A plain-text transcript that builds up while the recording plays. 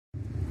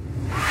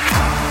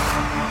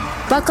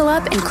Buckle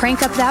up and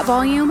crank up that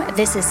volume.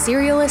 This is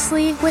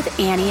Serialously with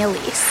Annie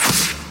Elise.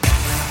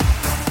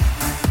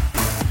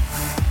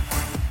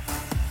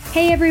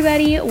 Hey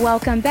everybody,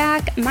 welcome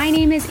back. My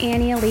name is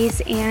Annie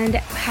Elise and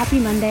happy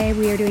Monday.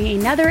 We are doing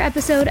another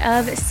episode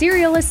of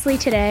Serialously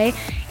today,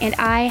 and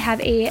I have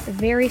a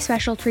very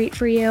special treat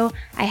for you.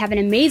 I have an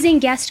amazing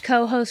guest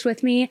co-host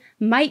with me,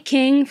 Mike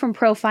King from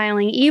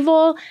Profiling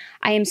Evil.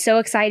 I am so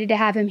excited to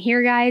have him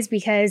here, guys,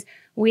 because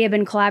we have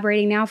been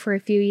collaborating now for a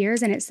few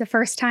years, and it's the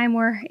first time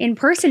we're in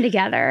person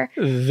together.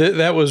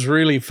 That was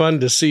really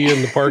fun to see you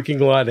in the parking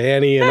lot,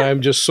 Annie, and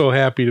I'm just so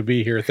happy to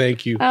be here.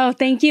 Thank you. Oh,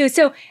 thank you.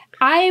 So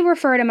I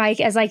refer to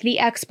Mike as like the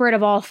expert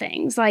of all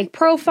things, like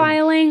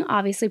profiling,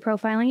 obviously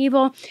Profiling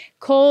Evil,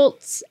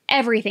 cults,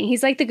 everything.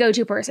 He's like the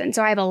go-to person.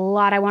 So I have a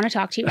lot I want to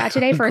talk to you about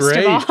today, first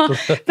of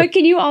all. But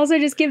can you also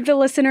just give the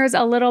listeners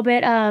a little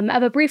bit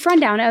of a brief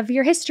rundown of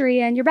your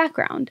history and your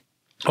background?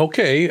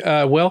 Okay.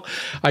 Well,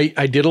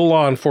 I did a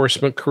law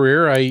enforcement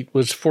career. I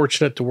was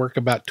fortunate to work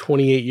about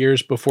 28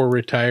 years before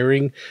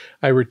retiring.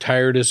 I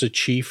retired as a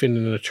chief in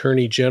an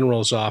attorney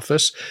general's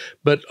office.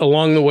 But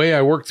along the way,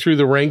 I worked through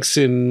the ranks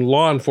in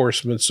law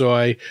enforcement. So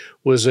I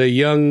was a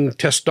young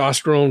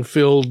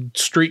testosterone-filled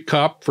street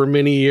cop for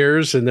many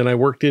years. And then I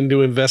worked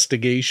into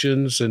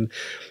investigations and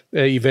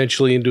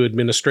eventually into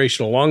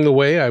administration. Along the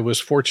way, I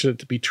was fortunate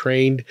to be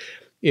trained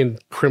in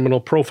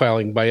criminal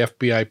profiling by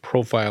FBI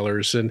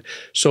profilers. And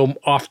so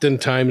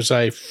oftentimes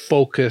I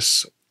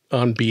focus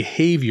on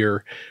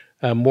behavior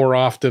more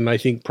often, I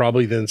think,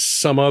 probably than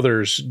some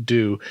others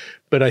do.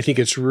 But I think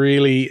it's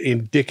really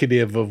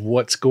indicative of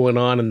what's going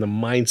on in the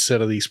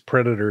mindset of these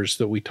predators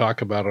that we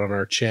talk about on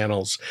our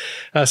channels.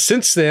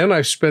 Since then,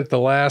 I've spent the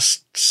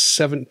last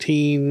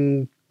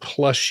 17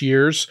 plus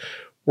years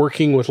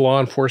working with law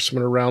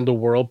enforcement around the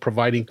world,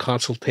 providing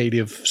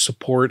consultative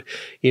support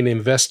in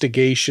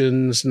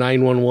investigations,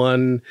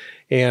 911,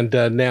 and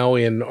now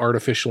in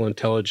artificial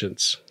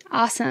intelligence.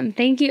 Awesome.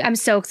 Thank you. I'm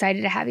so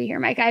excited to have you here,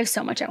 Mike. I have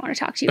so much I want to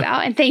talk to you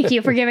about, and thank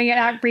you for giving it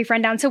a brief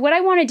rundown. So what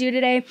I want to do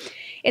today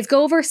is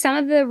go over some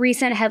of the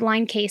recent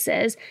headline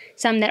cases,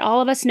 some that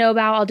all of us know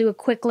about. I'll do a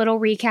quick little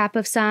recap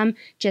of some,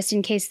 just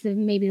in case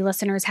maybe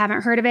listeners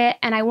haven't heard of it.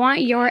 And I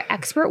want your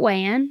expert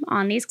weigh-in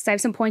on these because I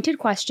have some pointed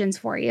questions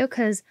for you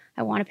because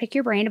I want to pick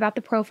your brain about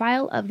the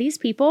profile of these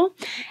people.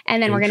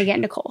 And then we're going to get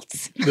into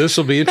cults. This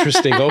will be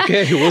interesting.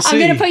 Okay, we'll see.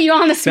 I'm going to put you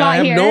on the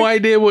spot here. I have no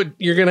idea what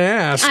you're going to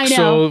ask. I know.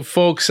 So,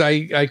 folks,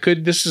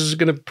 this is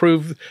going to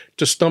prove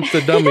to stump the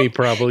dummy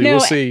probably. No, we'll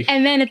see.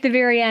 And then at the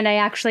very end, I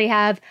actually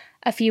have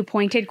a few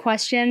pointed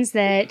questions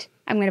that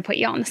I'm going to put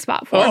you on the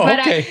spot for. Oh, but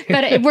okay.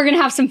 But we're going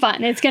to have some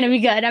fun. It's going to be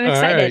good. I'm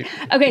excited.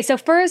 Right. Okay, so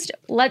first,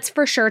 let's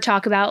for sure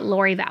talk about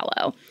Lori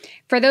Vallow.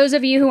 For those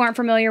of you who aren't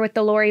familiar with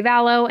the Lori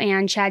Vallow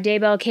and Chad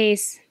Daybell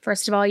case,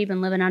 first of all, you've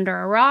been living under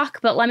a rock.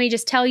 But let me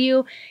just tell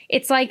you,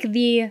 it's like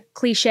the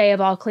cliche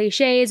of all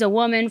cliches. A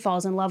woman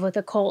falls in love with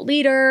a cult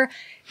leader.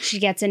 She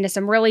gets into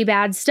some really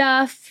bad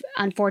stuff.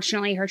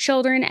 Unfortunately, her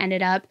children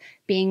ended up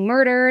being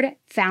murdered,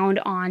 found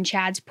on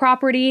Chad's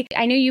property.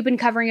 I know you've been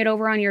covering it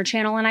over on your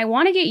channel, and I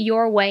want to get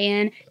your weigh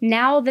in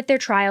now that their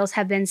trials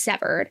have been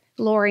severed,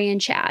 Lori and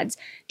Chad's.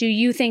 Do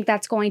you think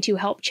that's going to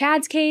help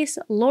Chad's case,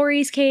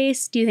 Lori's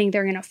case? Do you think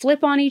they're going to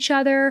flip on each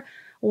other?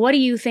 What do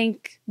you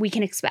think we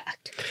can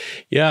expect?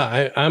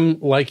 Yeah, I'm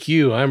like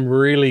you. I'm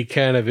really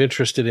kind of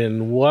interested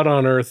in what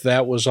on earth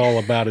that was all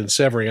about in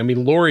severing. I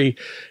mean, Lori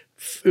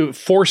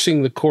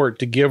forcing the court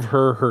to give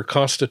her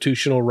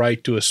constitutional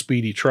right to a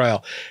speedy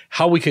trial.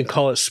 How we can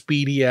call it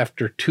speedy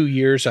after 2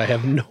 years, I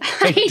have no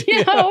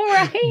idea. I know,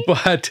 right?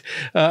 But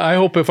I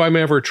hope if I'm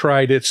ever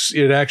tried,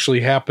 it actually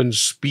happens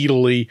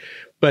speedily.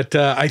 But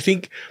I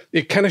think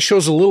it kind of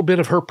shows a little bit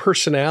of her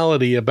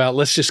personality about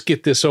let's just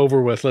get this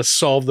over with. Let's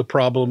solve the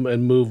problem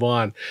and move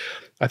on.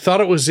 I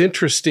thought it was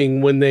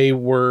interesting when they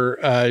were,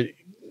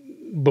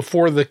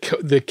 before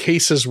the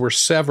cases were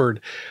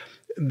severed,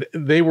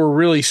 they were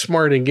really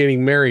smart in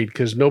getting married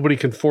because nobody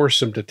can force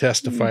them to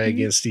testify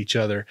against each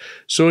other.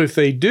 So if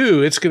they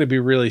do, it's going to be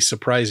really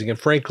surprising. And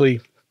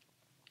frankly,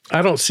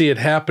 I don't see it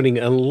happening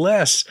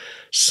unless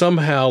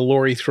somehow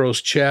Lori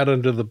throws Chad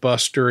under the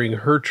bus during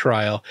her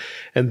trial.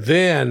 And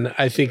then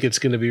I think it's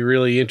going to be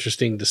really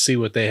interesting to see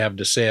what they have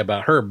to say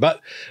about her.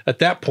 But at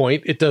that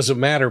point, it doesn't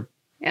matter.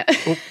 Yeah.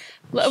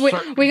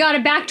 We got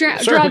to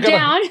drop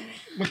down.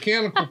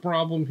 Mechanical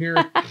problem here.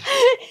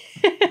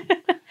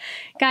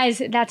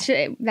 Guys, that's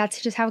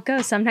just how it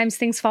goes. Sometimes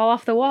things fall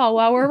off the wall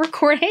while we're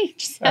recording.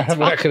 I'm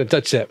not going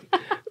to touch that.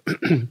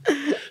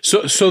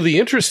 So the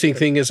interesting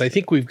thing is, I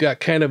think we've got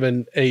kind of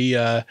an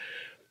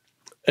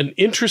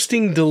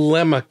interesting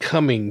dilemma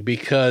coming,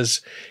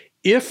 because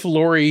if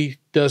Lori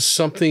does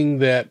something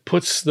that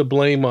puts the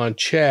blame on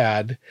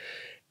Chad,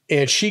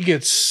 and she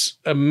gets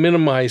a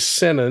minimized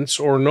sentence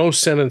or no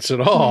sentence at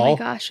all. Oh my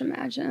gosh,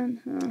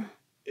 imagine.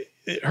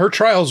 Her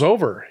trial's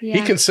over. Yeah.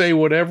 He can say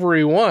whatever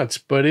he wants,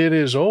 but it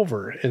is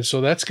over. And so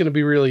that's going to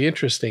be really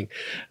interesting.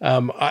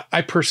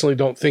 I personally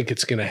don't think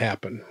it's going to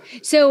happen.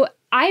 So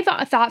I've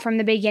thought from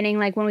the beginning,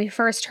 like when we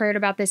first heard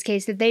about this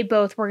case, that they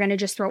both were going to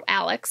just throw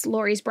Alex,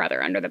 Lori's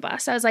brother, under the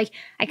bus. I was like,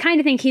 I kind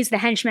of think he's the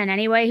henchman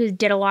anyway, who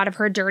did a lot of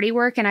her dirty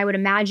work. And I would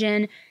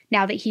imagine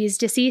now that he's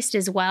deceased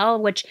as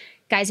well, which,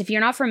 guys, if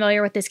you're not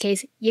familiar with this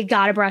case, you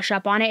got to brush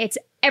up on it. It's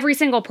every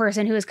single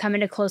person who has come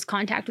into close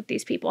contact with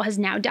these people has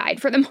now died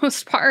for the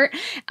most part.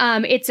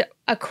 It's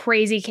a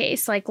crazy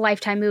case, like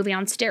Lifetime movie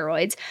on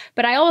steroids.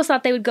 But I always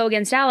thought they would go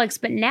against Alex.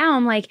 But now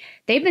I'm like,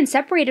 they've been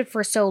separated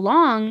for so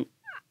long.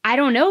 I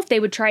don't know if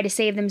they would try to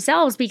save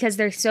themselves because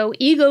they're so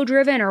ego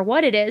driven or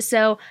what it is.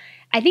 So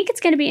I think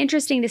it's going to be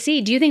interesting to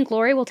see. Do you think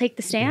Lori will take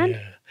the stand?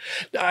 Yeah.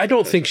 I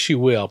don't think she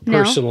will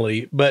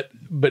personally, no.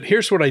 But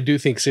here's what I do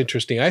think is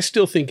interesting. I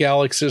still think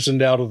Alex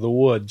isn't out of the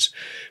woods,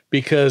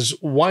 because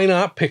why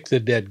not pick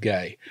the dead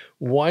guy?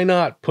 Why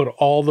not put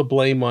all the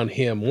blame on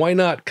him? Why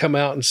not come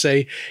out and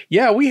say,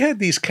 yeah, we had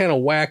these kind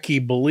of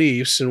wacky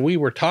beliefs and we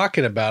were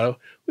talking about it.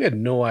 We had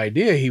no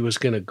idea he was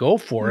going to go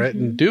for it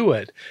and do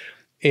it.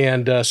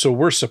 And so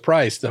we're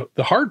surprised.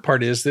 The hard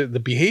part is that the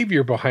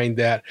behavior behind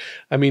that.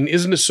 I mean,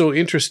 isn't it so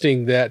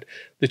interesting that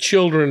the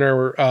children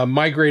are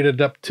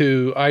migrated up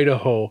to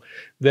Idaho,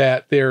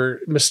 that they're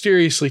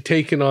mysteriously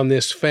taken on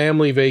this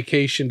family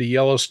vacation to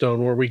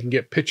Yellowstone, where we can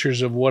get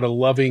pictures of what a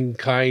loving,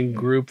 kind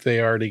group they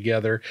are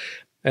together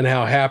and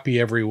how happy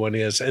everyone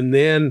is, and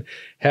then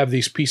have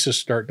these pieces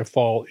start to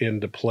fall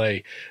into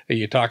play.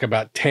 You talk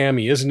about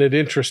Tammy. Isn't it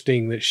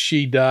interesting that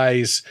she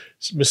dies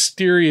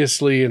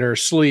mysteriously in her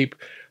sleep,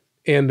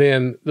 and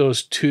then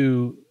those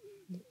two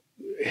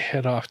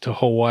head off to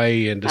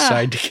Hawaii and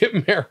decide to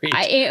get married?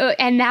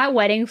 And that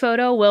wedding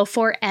photo will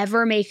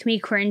forever make me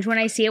cringe when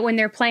I see it, when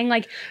they're playing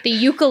like the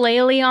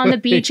ukulele on the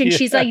beach and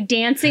she's like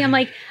dancing. I'm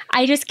like,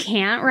 I just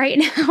can't right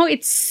now.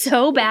 It's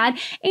so bad.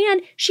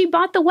 And she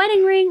bought the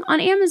wedding ring on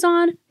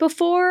Amazon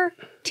before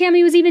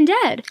Tammy was even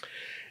dead.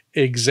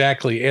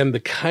 Exactly. And the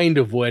kind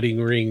of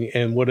wedding ring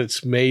and what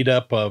it's made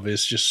up of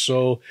is just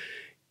so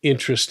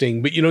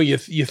interesting. But, you know, you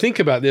think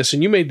about this,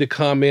 and you made the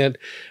comment,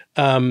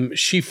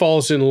 she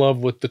falls in love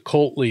with the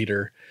cult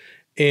leader.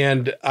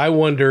 And I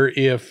wonder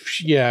if,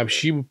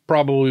 she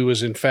probably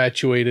was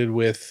infatuated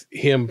with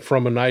him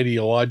from an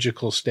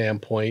ideological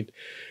standpoint.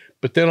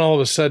 But then all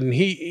of a sudden,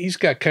 he's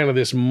got kind of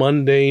this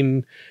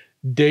mundane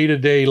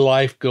day-to-day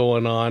life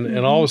going on.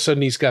 And all of a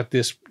sudden, he's got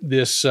this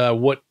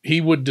what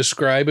he would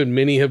describe, and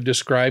many have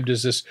described,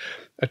 as this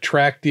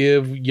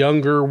attractive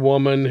younger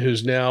woman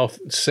who's now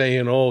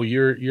saying, oh,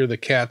 you're the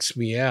cat's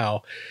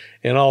meow.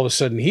 And all of a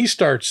sudden he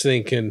starts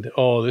thinking,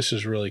 oh, this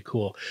is really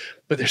cool.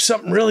 But there's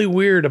something really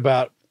weird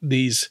about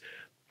these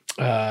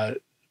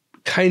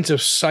kinds of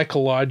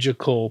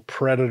psychological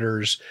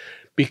predators,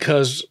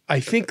 because I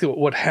think that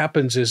what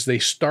happens is they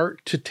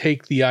start to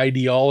take the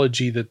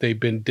ideology that they've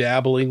been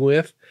dabbling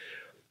with,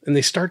 and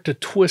they start to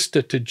twist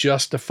it to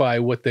justify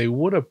what they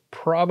would have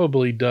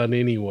probably done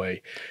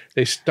anyway.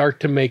 They start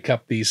to make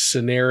up these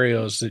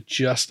scenarios that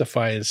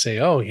justify and say,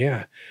 oh,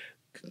 yeah,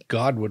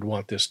 God would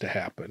want this to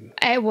happen.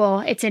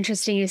 Well, it's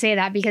interesting you say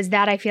that, because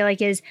that I feel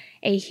like is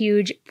a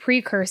huge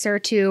precursor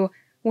to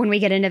when we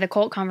get into the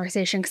cult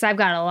conversation, because I've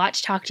got a lot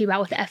to talk to you about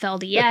with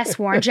FLDS,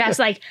 Warren Jeffs,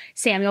 like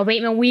Samuel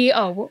Bateman.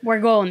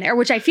 We're going there,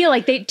 which I feel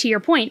like to your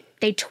point,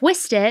 they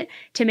twist it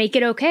to make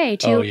it okay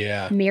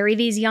to marry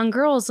these young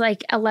girls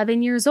like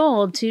 11 years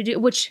old to do,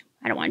 which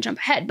I don't want to jump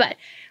ahead, but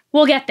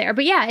we'll get there.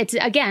 But yeah, it's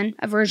again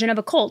a version of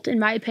a cult, in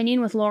my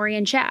opinion, with Lori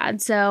and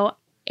Chad. So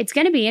it's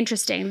going to be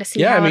interesting to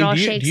see how it all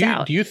shakes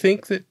out. Do you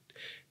think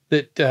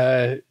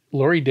that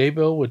Lori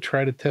Daybell would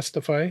try to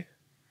testify?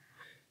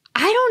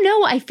 I don't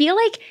know. I feel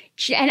like,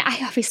 and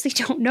I obviously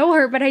don't know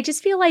her, but I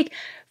just feel like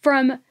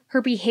from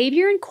her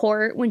behavior in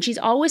court, when she's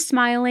always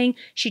smiling,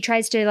 she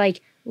tries to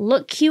like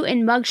look cute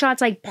in mugshots.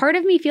 Like part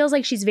of me feels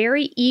like she's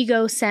very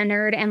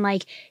ego-centered, and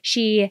like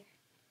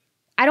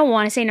I don't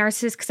want to say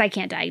narcissist because I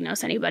can't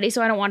diagnose anybody,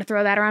 so I don't want to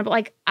throw that around. But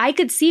like I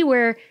could see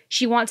where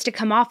she wants to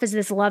come off as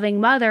this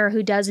loving mother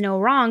who does no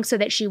wrong so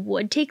that she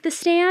would take the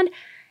stand.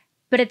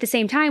 But at the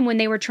same time, when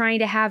they were trying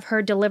to have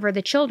her deliver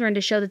the children to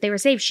show that they were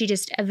safe, she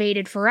just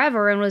evaded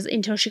forever and was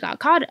until she got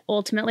caught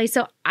ultimately.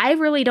 So I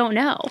really don't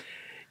know.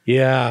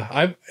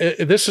 Yeah,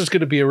 this is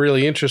going to be a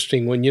really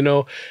interesting one. You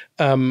know,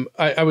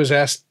 I was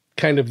asked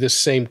kind of this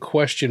same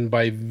question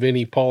by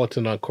Vinnie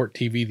Politan on Court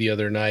TV the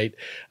other night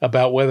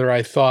about whether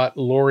I thought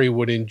Lori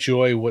would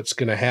enjoy what's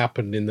going to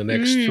happen in the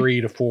next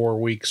 3 to 4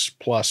 weeks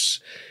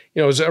plus.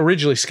 You know, it was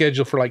originally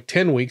scheduled for like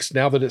 10 weeks.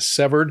 Now that it's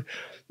severed,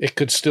 it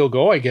could still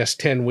go, I guess,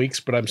 10 weeks,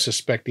 but I'm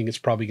suspecting it's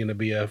probably going to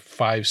be a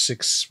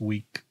 5-6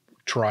 week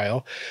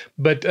trial.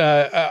 But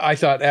I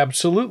thought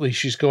absolutely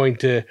she's going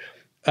to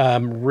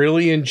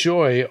really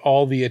enjoy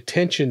all the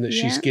attention that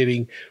she's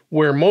getting,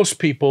 where most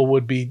people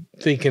would be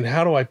thinking,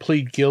 how do I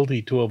plead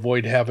guilty to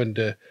avoid having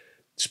to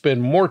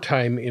spend more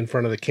time in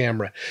front of the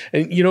camera?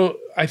 And, you know,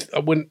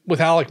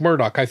 with Alec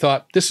Murdaugh, I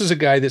thought, this is a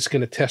guy that's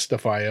going to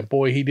testify, and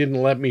boy, he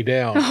didn't let me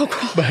down.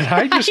 Oh, but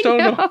I just don't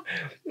know.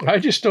 I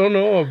just don't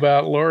know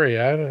about Lori.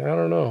 I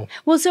don't know.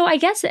 Well, so I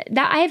guess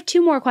that I have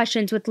 2 more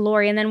questions with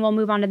Lori, and then we'll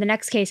move on to the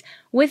next case.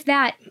 With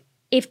that,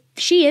 if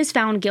she is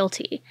found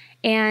guilty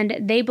and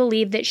they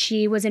believe that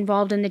she was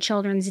involved in the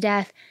children's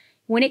death,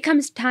 when it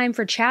comes time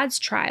for Chad's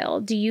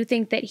trial, do you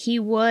think that he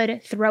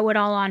would throw it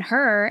all on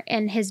her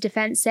and his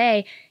defense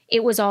say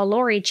it was all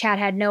Lori, Chad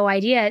had no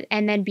idea,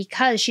 and then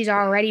because she's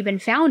already been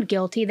found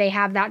guilty, they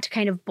have that to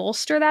kind of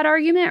bolster that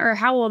argument? Or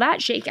how will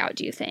that shake out,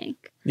 do you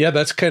think? Yeah,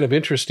 that's kind of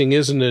interesting,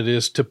 isn't it?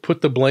 Is to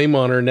put the blame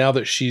on her now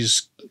that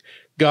she's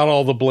got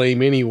all the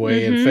blame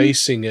anyway and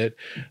facing it.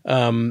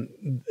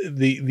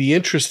 The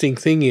interesting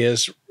thing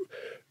is,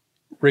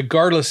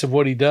 regardless of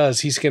what he does,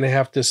 he's going to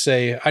have to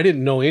say, I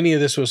didn't know any of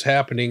this was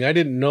happening. I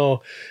didn't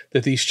know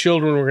that these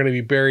children were going to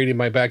be buried in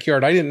my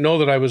backyard. I didn't know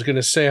that I was going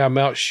to say I'm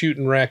out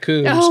shooting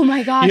raccoons. Oh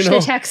my gosh, the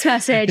text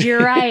message.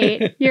 You're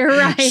right. You're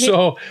right.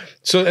 So,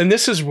 and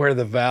this is where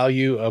the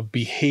value of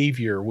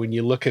behavior, when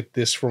you look at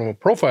this from a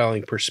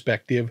profiling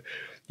perspective,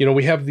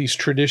 we have these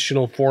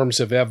traditional forms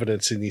of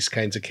evidence in these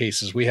kinds of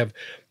cases. We have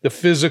the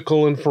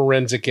physical and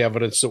forensic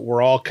evidence that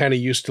we're all kind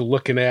of used to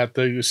looking at.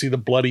 You see the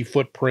bloody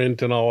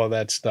footprint and all of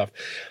that stuff.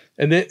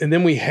 And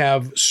then we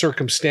have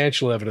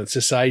circumstantial evidence,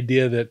 this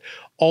idea that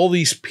all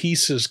these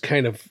pieces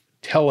kind of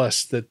tell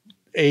us that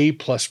A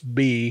plus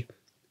B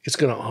is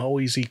going to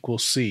always equal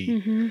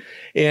C.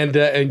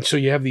 And so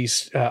you have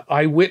these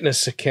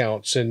eyewitness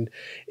accounts and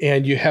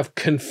you have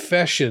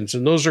confessions,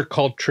 and those are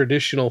called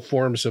traditional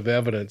forms of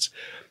evidence.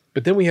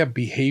 But then we have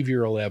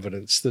behavioral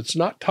evidence that's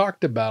not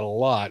talked about a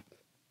lot,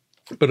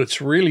 but it's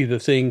really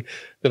the thing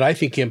that I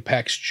think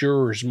impacts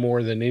jurors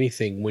more than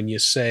anything when you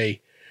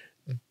say,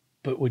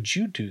 but would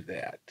you do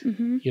that?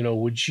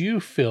 Would you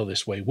feel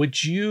this way?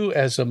 Would you,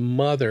 as a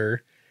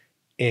mother,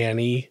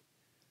 Annie,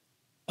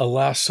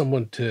 allow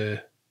someone to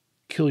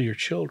kill your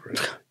children?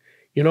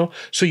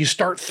 So you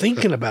start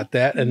thinking about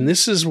that. And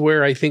this is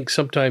where I think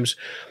sometimes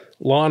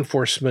law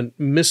enforcement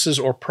misses,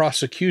 or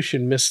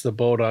prosecution miss the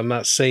boat on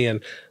not saying,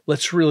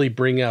 let's really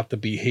bring out the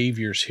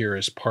behaviors here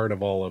as part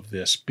of all of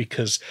this,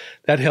 because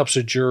that helps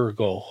a juror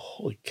go,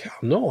 holy cow,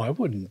 no, I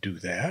wouldn't do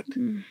that.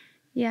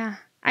 Yeah.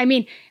 I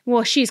mean,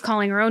 well, she's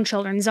calling her own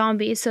children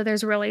zombies, so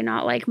there's really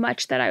not like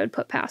much that I would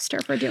put past her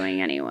for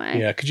doing anyway.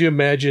 Yeah. Could you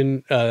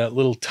imagine that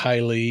little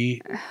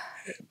Tylee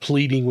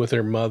pleading with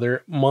her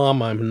mother,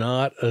 Mom, I'm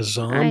not a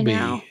zombie. I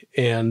know.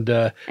 And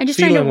just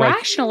trying to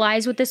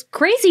rationalize with this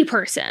crazy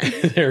person.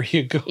 There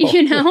you go.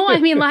 I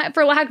mean,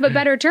 for lack of a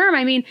better term,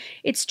 I mean,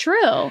 it's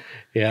true.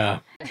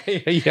 Yeah.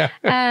 Yeah.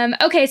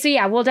 Okay, so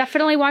yeah, we'll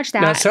definitely watch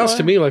that. Now, it sounds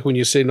to me like when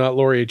you say not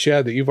Lori and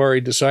Chad that you've already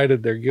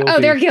decided they're guilty.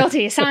 Oh, they're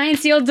guilty. Signed,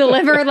 sealed,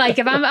 delivered. Like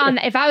if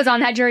I was on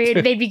that jury,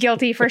 they'd be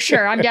guilty for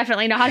sure. I'm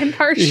definitely not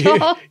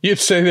impartial. You'd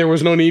say there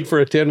was no need for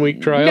a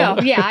 10-week trial?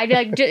 No, yeah, I'd be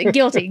like,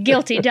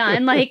 guilty,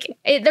 done. Like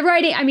the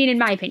writing, I mean, in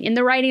my opinion,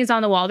 the writing is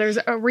on the wall. There's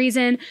a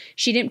reason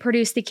she didn't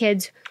produce the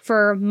kids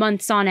for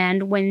months on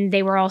end when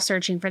they were all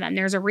searching for them.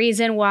 There's a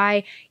reason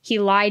why he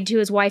lied to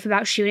his wife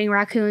about shooting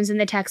raccoons in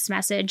the text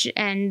message,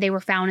 and they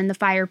were found in the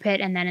fire pit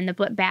and then in the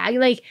bag.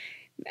 Like,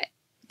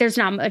 there's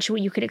not much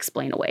you could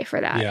explain away for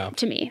that,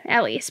 to me,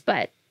 at least.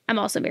 But I'm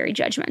also very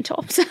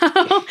judgmental. So,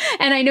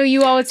 and I know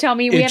you always tell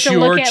me we have to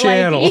look at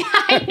channel.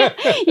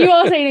 You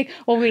always say,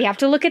 well, we have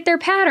to look at their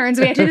patterns.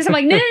 We have to do this. I'm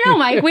like, no,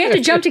 Mike. We have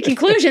to jump to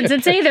conclusions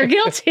and say they're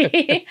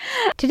guilty.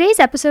 Today's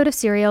episode of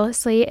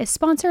Seriously is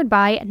sponsored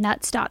by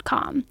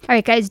Nuts.com. All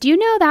right, guys, do you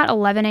know that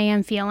 11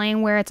 a.m.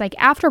 feeling where it's like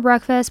after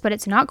breakfast, but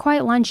it's not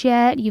quite lunch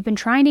yet? You've been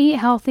trying to eat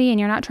healthy and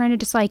you're not trying to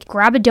just like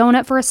grab a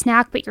donut for a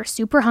snack, but you're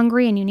super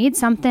hungry and you need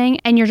something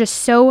and you're just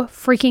so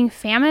freaking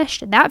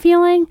famished. That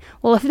feeling?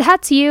 Well, if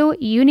that's you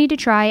need to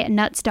try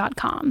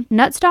Nuts.com.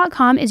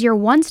 Nuts.com is your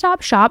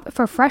one-stop shop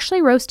for freshly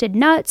roasted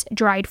nuts,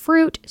 dried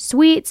fruit,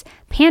 sweets,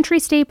 pantry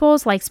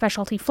staples like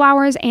specialty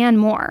flours, and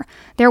more.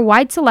 Their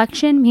wide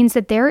selection means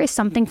that there is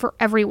something for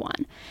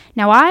everyone.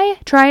 Now, I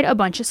tried a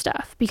bunch of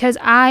stuff because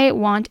I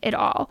want it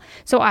all.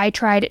 So I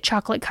tried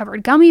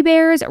chocolate-covered gummy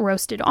bears,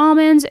 roasted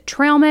almonds,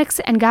 trail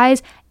mix, and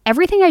guys,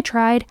 everything I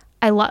tried,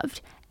 I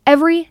loved.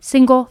 Every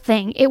single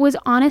thing. It was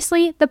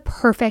honestly the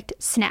perfect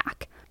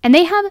snack. And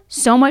they have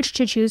so much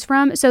to choose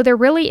from, so there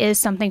really is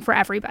something for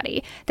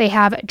everybody. They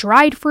have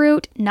dried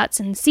fruit, nuts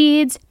and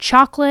seeds,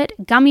 chocolate,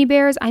 gummy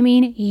bears, I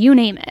mean, you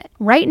name it.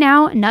 Right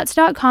now,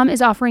 Nuts.com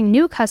is offering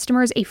new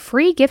customers a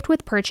free gift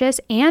with purchase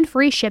and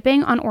free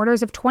shipping on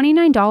orders of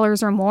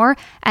 $29 or more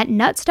at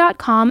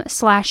Nuts.com/AE.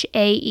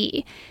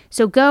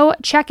 So go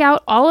check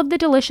out all of the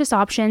delicious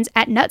options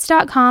at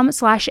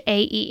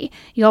Nuts.com/AE.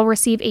 You'll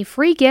receive a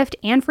free gift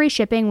and free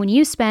shipping when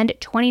you spend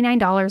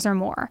 $29 or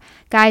more.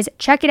 Guys,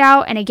 check it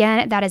out. And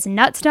again, that is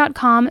Nuts.com/AE.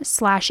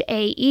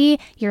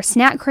 Your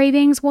snack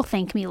cravings will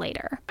thank me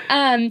later.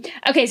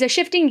 Okay, so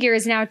shifting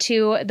gears now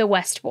to the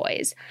West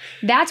Boys.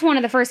 That's one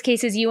of the first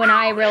cases you and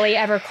I really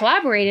ever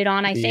collaborated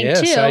on, I think,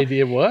 too. Yes,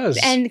 it was.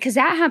 And because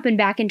that happened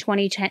back in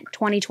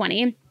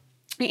 2020.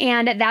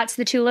 And that's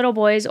the two little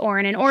boys,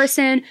 Oren and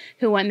Orson,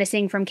 who went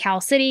missing from Cal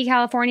City,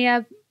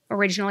 California,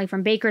 originally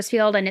from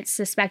Bakersfield, and it's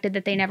suspected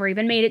that they never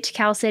even made it to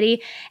Cal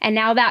City. And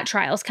now that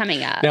trial's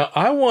coming up. Now,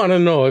 I want to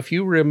know if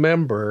you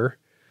remember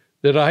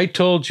that I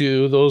told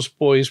you those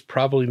boys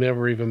probably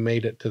never even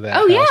made it to that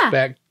house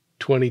back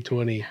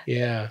 2020.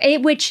 Yeah.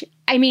 Which,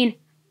 I mean,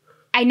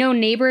 I know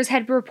neighbors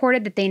had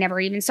reported that they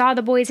never even saw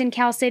the boys in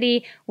Cal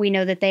City. We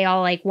know that they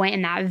all like went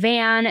in that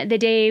van the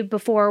day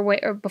before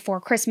or before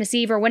Christmas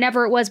Eve or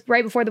whenever it was,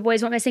 right before the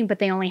boys went missing, but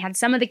they only had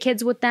some of the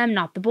kids with them,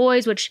 not the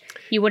boys, which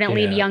you wouldn't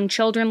leave young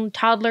children,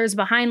 toddlers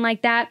behind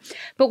like that.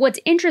 But what's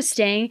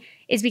interesting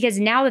is because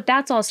now that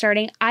that's all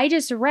starting, I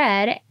just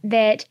read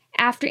that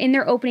after in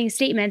their opening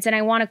statements, and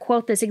I want to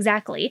quote this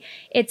exactly,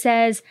 it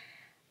says,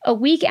 "A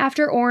week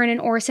after Orrin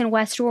and Orson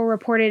West were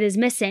reported as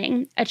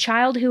missing, a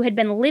child who had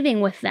been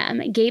living with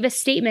them gave a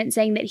statement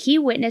saying that he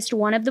witnessed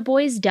one of the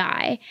boys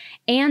die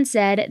and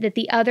said that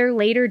the other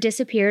later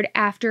disappeared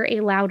after a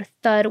loud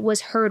thud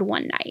was heard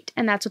one night."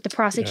 And that's what the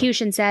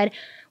prosecution said,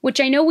 which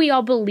I know we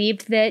all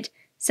believed that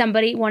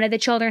one of the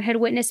children had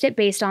witnessed it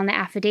based on the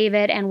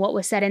affidavit and what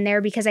was said in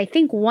there, because I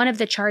think one of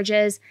the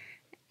charges,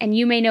 and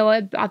you may know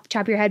it off the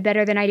top of your head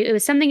better than I do, it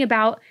was something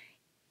about,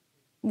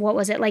 what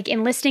was it, like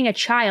enlisting a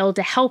child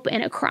to help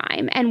in a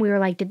crime. And we were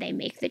like, did they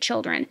make the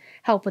children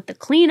help with the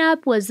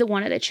cleanup? Was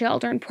one of the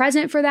children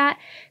present for that?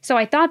 So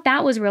I thought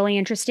that was really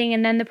interesting.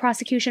 And then the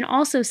prosecution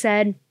also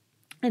said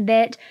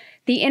that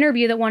the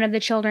interview that one of the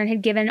children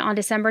had given on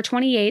December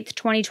 28th,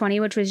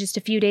 2020, which was just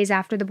a few days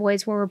after the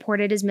boys were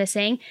reported as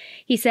missing,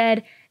 he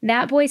said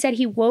that boy said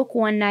he woke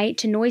one night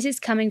to noises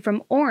coming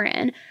from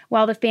Orrin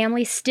while the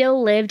family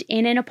still lived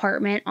in an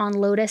apartment on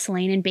Lotus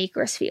Lane in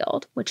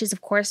Bakersfield, which is,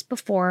 of course,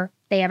 before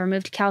they ever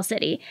moved to Cal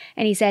City.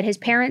 And he said his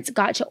parents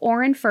got to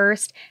Orrin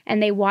first,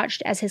 and they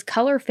watched as his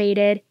color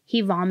faded, he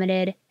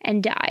vomited,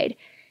 and died.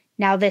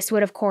 Now, this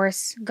would, of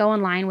course, go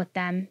in line with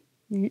them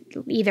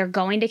either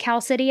going to Cal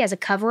City as a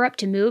cover-up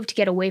to move, to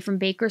get away from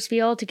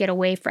Bakersfield, to get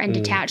away from and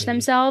detach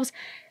themselves,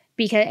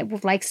 because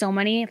like so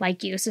many,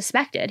 like you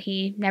suspected,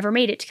 he never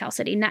made it to Cal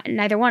City.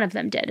 Neither one of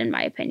them did, in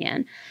my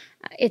opinion.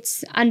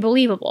 It's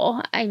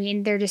unbelievable. I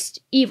mean, they're just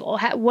evil.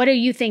 What do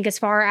you think as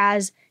far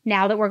as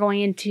now that we're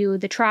going into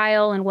the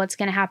trial and what's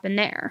going to happen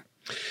there?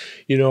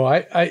 You know,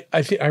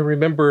 I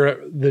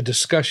remember the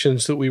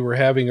discussions that we were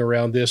having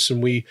around this,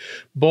 and we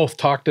both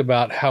talked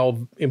about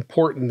how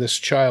important this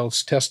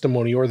child's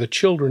testimony, or the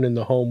children in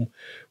the home,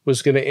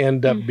 was going to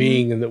end up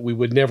being, and that we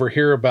would never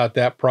hear about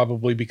that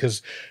probably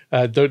because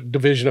the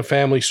Division of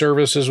Family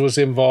Services was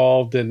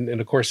involved, and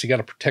of course you got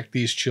to protect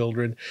these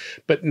children.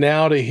 But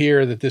now to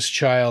hear that this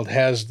child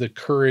has the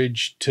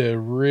courage to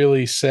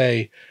really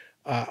say,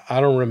 I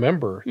don't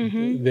remember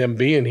them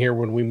being here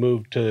when we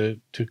moved to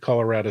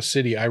Colorado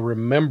City. I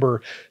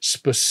remember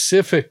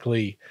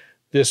specifically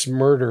this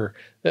murder.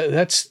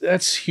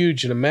 That's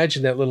huge. And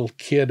imagine that little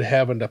kid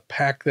having to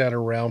pack that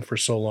around for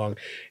so long.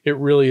 It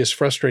really is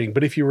frustrating.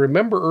 But if you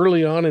remember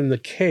early on in the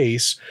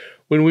case,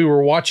 when we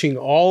were watching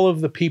all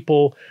of the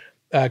people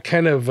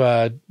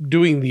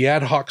doing the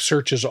ad hoc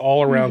searches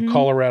all around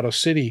Colorado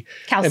City.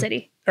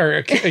 City.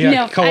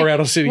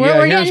 Colorado City.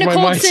 We're getting to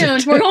cold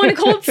soon. We're going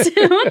to cold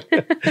soon.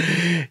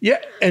 Yeah,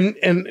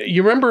 and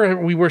you remember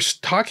we were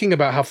talking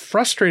about how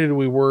frustrated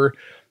we were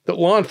that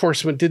law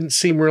enforcement didn't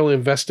seem really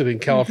invested in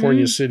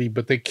California City,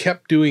 but they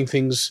kept doing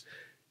things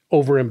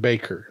over in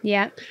Baker.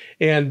 Yeah.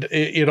 And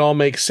it all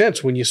makes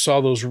sense when you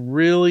saw those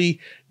really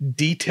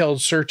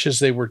detailed searches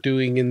they were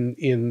doing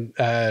in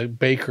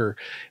Baker.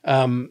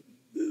 That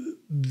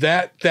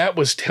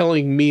was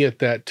telling me at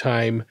that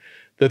time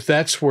that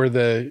that's where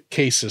the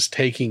case is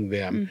taking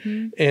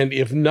them. And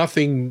if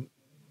nothing,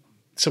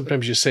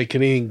 sometimes you say,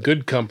 can anything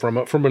good come from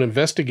it? From an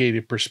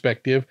investigative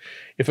perspective,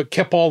 if it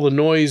kept all the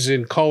noise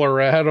in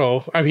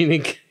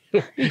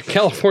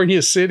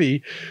California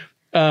City,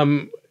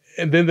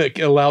 and then that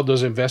allowed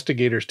those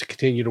investigators to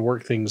continue to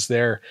work things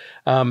there.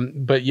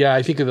 But yeah,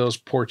 I think of those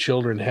poor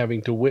children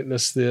having to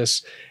witness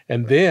this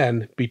and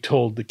then be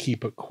told to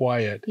keep it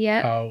quiet.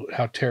 Yeah.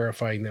 How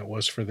terrifying that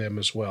was for them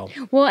as well.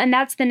 Well, and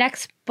that's the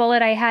next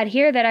bullet I had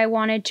here that I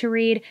wanted to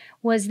read,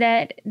 was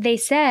that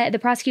the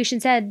prosecution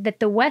said that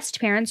the West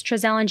parents,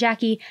 Trezell and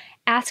Jackie,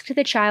 asked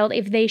the child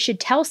if they should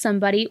tell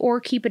somebody or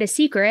keep it a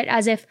secret,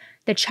 as if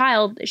the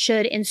child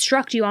should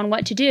instruct you on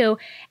what to do.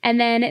 And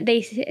then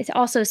they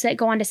also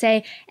go on to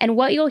say, and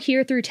what you'll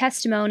hear through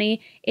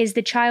testimony is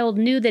the child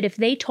knew that if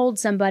they told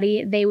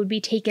somebody, they would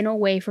be taken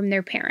away from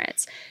their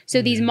parents.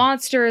 So these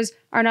monsters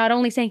are not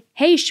only saying,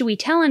 hey, should we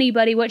tell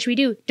anybody? What should we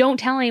do? Don't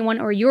tell anyone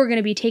or you're going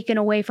to be taken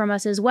away from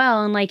us as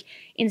well. And like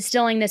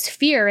instilling this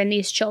fear in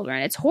these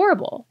children. It's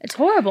horrible. It's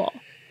horrible.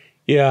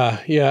 Yeah.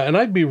 And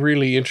I'd be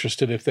really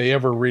interested if they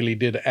ever really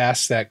did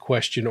ask that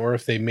question, or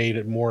if they made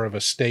it more of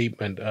a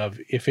statement of,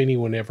 if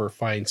anyone ever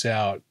finds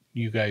out,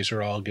 you guys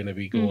are all going to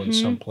be going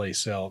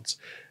someplace else,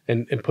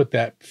 and put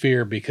that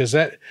fear, because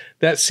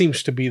that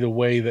seems to be the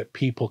way that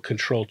people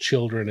control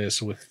children,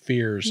 is with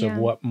fears of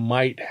what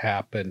might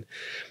happen.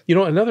 You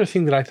know, another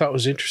thing that I thought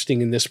was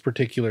interesting in this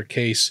particular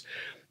case,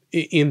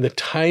 in the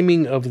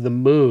timing of the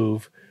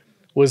move,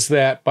 was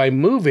that by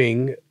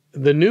moving,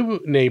 the new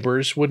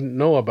neighbors wouldn't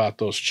know about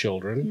those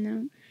children.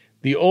 No.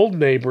 The old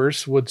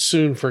neighbors would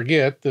soon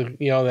forget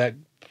that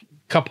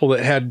couple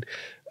that had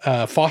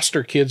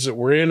foster kids that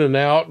were in and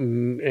out,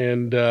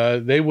 and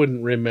they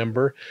wouldn't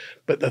remember.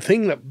 But the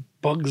thing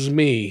that bugs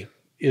me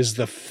is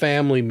the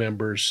family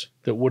members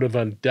that would have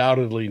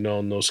undoubtedly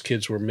known those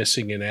kids were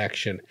missing in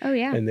action. Oh,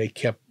 yeah. And they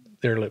kept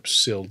their lips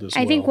sealed as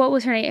well. I think what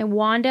was her name? And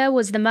Wanda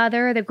was the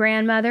mother, the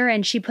grandmother,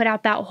 and she put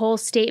out that whole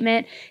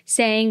statement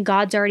saying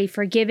God's already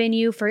forgiven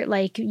you for,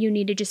 like, you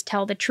need to just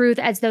tell the truth,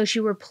 as though she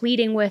were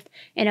pleading with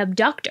an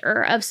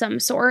abductor of some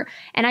sort.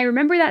 And I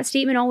remember that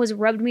statement always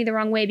rubbed me the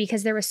wrong way,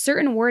 because there was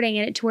certain wording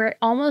in it to where it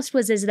almost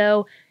was as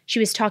though she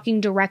was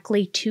talking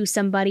directly to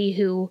somebody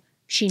who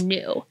she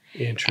knew.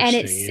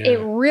 Interesting. And it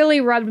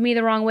really rubbed me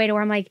the wrong way, to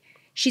where I'm like,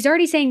 she's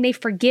already saying they've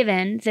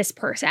forgiven this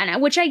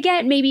person, which I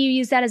get. Maybe you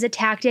use that as a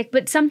tactic,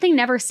 but something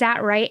never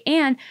sat right.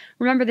 And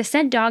remember, the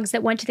scent dogs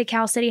that went to the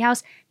Cal City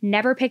house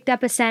never picked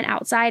up a scent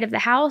outside of the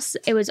house.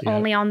 It was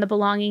only on the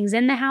belongings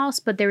in the house,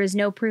 but there was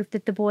no proof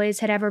that the boys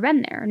had ever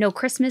been there. No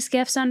Christmas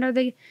gifts under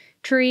the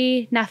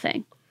tree,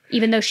 nothing,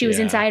 even though she was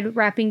inside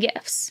wrapping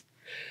gifts.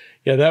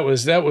 Yeah, that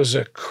was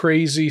a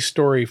crazy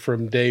story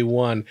from day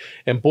one.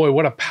 And boy,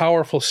 what a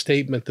powerful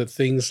statement that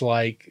things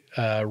like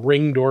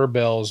Ring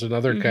doorbells and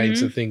other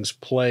kinds of things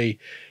play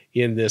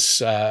in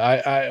this.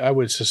 I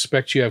would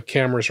suspect you have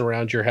cameras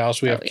around your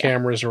house. We have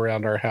cameras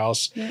around our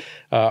house. Yeah.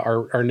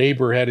 Our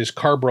neighbor had his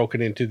car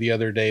broken into the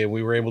other day, and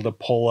we were able to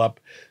pull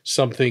up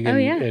something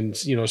and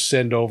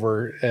send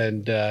over.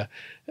 And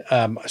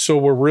so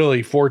we're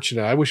really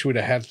fortunate. I wish we'd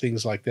have had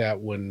things like that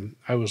when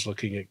I was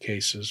looking at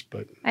cases,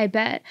 but I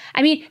bet.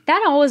 I mean,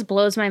 that always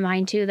blows my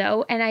mind too,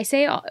 though. And I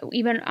say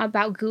even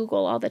about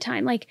Google all the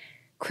time, like,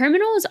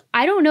 criminals,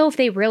 I don't know if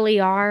they really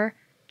are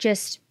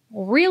just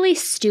really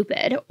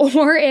stupid,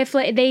 or if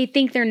they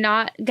think they're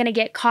not going to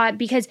get caught,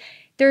 because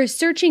they're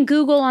searching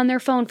Google on their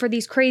phone for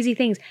these crazy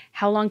things.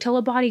 How long till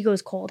a body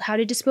goes cold? How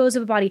to dispose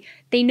of a body?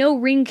 They know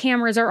Ring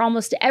cameras are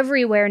almost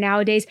everywhere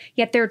nowadays,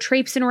 yet they're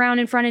traipsing around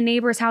in front of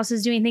neighbors'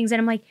 houses doing things.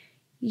 And I'm like,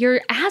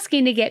 you're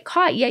asking to get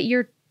caught, yet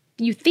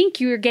you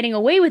think you're getting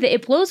away with it.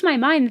 It blows my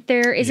mind that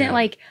there isn't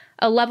like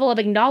a level of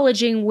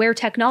acknowledging where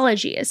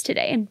technology is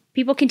today. And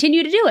people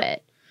continue to do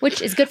it, which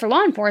is good for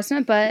law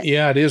enforcement, but...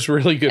 Yeah, it is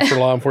really good for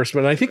law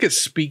enforcement. And I think it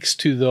speaks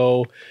to,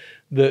 though,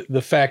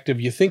 the fact of,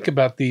 you think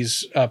about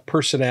these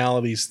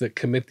personalities that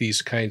commit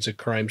these kinds of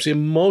crimes.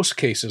 In most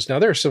cases, now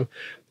there's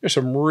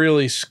some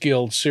really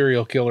skilled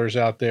serial killers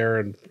out there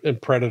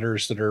and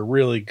predators that are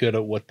really good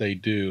at what they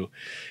do.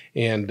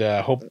 And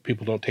hope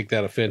people don't take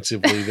that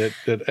offensively,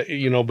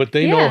 but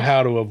they know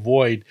how to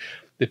avoid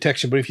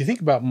detection. But if you think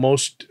about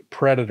most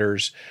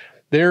predators,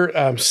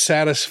 they're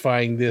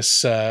satisfying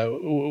this,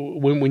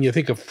 when you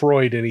think of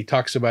Freud and he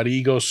talks about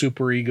ego,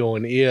 superego,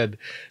 and id,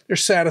 they're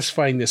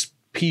satisfying this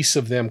piece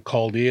of them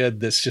called id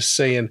that's just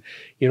saying,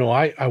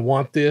 I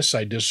want this,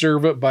 I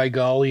deserve it, by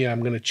golly,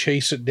 I'm going to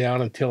chase it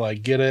down until I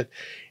get it,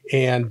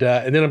 and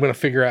then I'm going to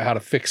figure out how to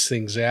fix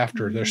things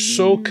after. They're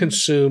so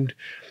consumed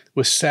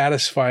with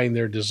satisfying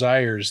their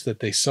desires that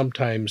they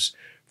sometimes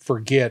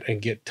forget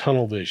and get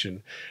tunnel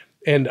vision.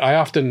 And I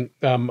often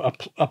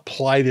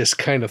apply this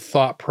kind of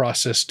thought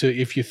process to,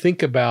 if you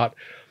think about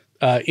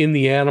in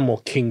the animal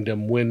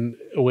kingdom, when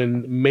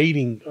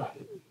mating.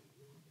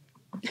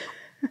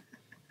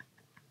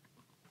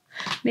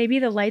 Maybe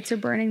the lights are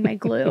burning my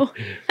glue.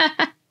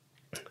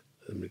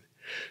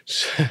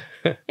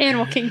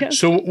 Animal kingdom.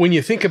 So when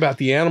you think about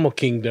the animal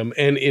kingdom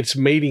and its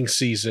mating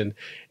season,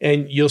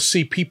 and you'll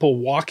see people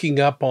walking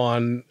up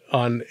on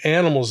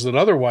animals that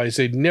otherwise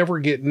they'd never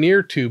get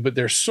near to, but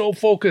they're so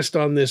focused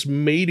on this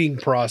mating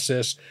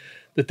process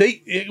that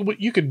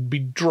you could be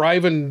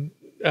driving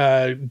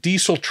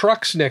diesel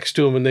trucks next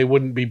to them and they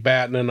wouldn't be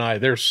batting an eye.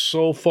 They're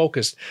so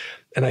focused.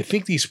 And I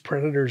think these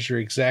predators are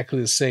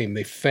exactly the same.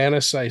 They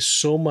fantasize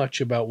so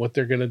much about what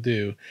they're going to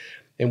do.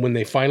 And when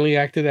they finally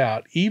act it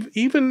out,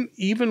 even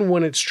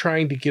when it's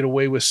trying to get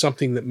away with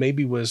something that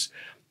maybe was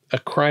a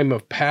crime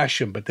of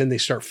passion, but then they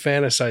start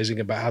fantasizing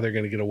about how they're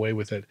going to get away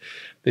with it.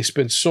 They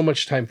spend so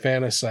much time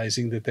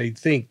fantasizing that they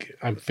think,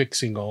 I'm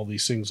fixing all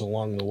these things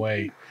along the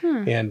way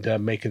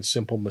and making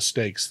simple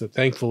mistakes that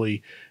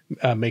thankfully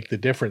make the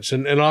difference.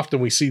 And often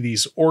we see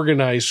these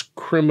organized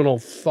criminal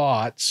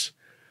thoughts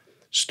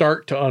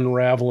start to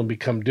unravel and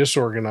become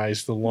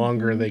disorganized the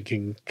longer they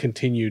can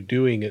continue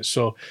doing it.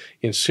 So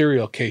in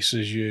serial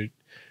cases, you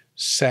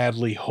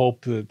sadly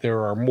hope that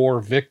there are more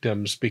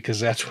victims, because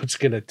that's what's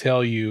going to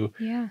tell you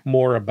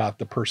more about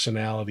the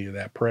personality of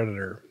that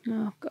predator.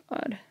 Oh,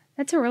 God.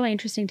 That's a really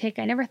interesting take.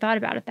 I never thought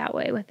about it that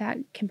way, with that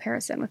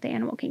comparison with the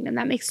animal kingdom.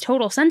 That makes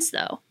total sense,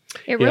 though.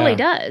 It really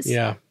does.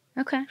 Yeah.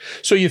 Okay.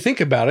 So you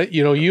think about it,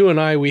 you and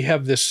I, we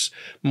have this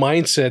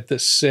mindset that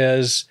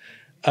says,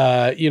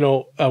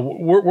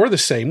 we're the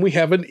same. We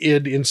have an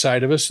id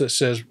inside of us that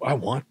says, I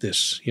want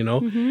this,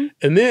 and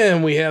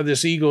then we have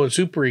this ego and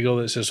superego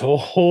that says, oh,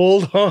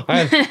 hold on,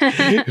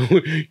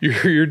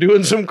 you're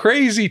doing some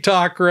crazy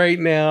talk right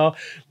now.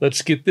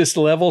 Let's get this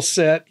level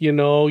set.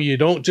 You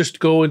don't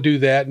just go and do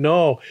that.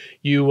 No,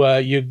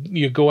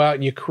 you go out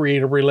and you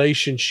create a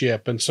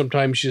relationship, and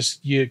sometimes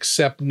you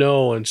accept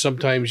no. And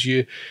sometimes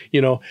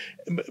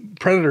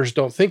predators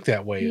don't think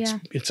that way.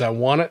 It's I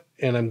want it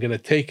and I'm going to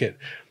take it.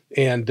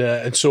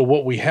 And so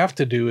what we have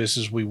to do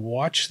is we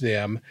watch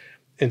them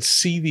and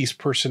see these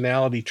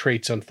personality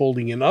traits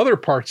unfolding in other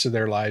parts of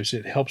their lives,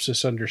 it helps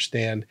us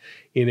understand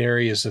in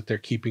areas that they're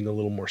keeping a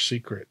little more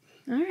secret.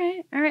 All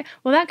right. All right.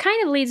 Well, that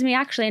kind of leads me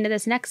actually into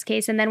this next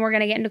case, and then we're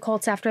going to get into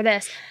cults after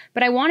this.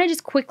 But I want to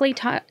just quickly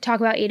talk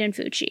about Aiden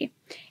Fucci.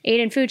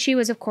 Aiden Fucci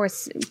was, of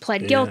course,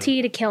 pled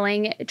guilty to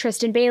killing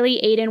Tristan Bailey.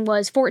 Aiden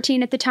was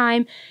 14 at the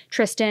time.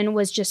 Tristan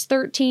was just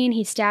 13.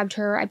 He stabbed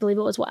her, I believe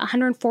it was,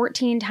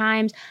 114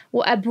 times.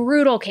 Well, a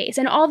brutal case.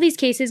 And all these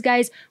cases,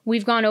 guys,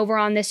 we've gone over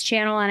on this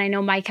channel, and I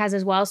know Mike has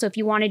as well. So if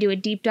you want to do a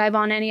deep dive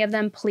on any of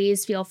them,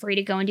 please feel free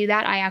to go and do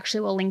that. I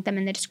actually will link them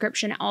in the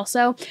description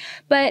also.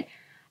 But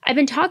I've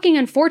been talking,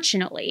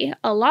 unfortunately,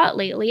 a lot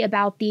lately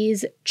about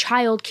these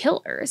child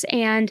killers,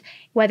 and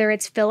whether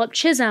it's Philip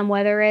Chisholm,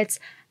 whether it's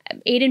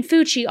Aiden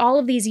Fucci, all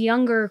of these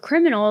younger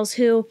criminals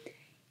who,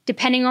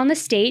 depending on the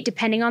state,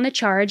 depending on the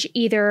charge,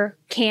 either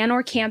can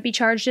or can't be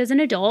charged as an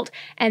adult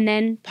and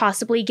then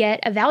possibly get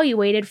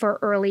evaluated for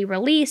early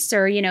release,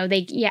 or,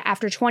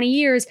 after 20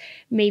 years,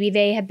 maybe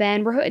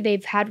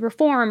they've had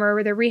reform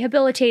or they're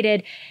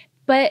rehabilitated.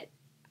 But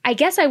I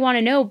guess I want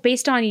to know,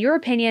 based on your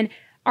opinion,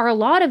 are a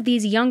lot of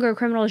these younger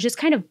criminals just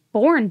kind of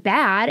born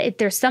bad? If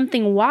there's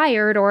something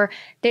wired, or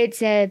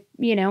it's a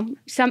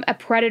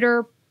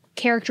predator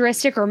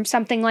characteristic or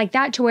something like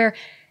that, to where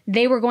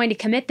they were going to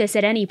commit this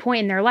at any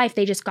point in their life,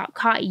 they just got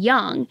caught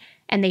young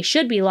and they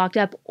should be locked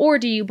up? Or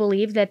do you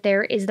believe that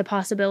there is the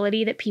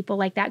possibility that people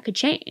like that could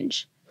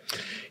change?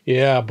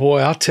 Yeah,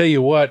 boy, I'll tell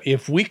you what,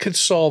 if we could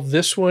solve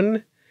this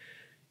one,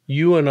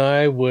 you and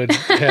I would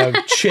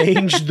have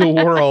changed the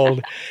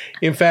world.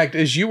 In fact,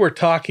 as you were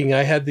talking,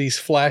 I had these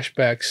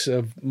flashbacks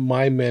of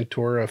my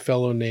mentor, a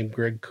fellow named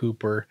Greg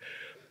Cooper,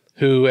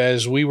 who,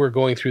 as we were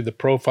going through the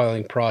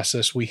profiling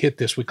process, we hit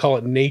this. We call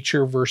it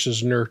nature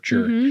versus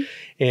nurture.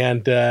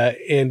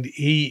 Mm-hmm. And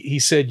he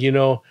said,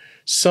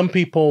 some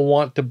people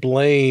want to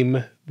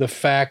blame the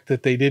fact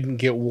that they didn't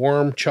get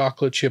warm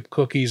chocolate chip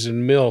cookies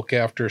and milk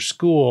after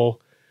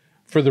school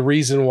for the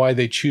reason why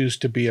they choose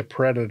to be a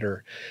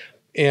predator.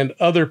 And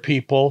other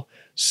people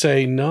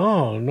say,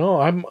 no,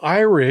 I'm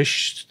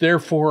Irish,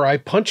 therefore I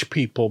punch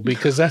people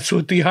because that's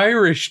what the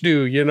Irish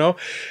do,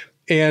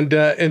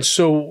 And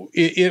so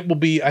it will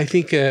be, I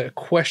think, a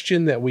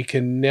question that we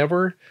can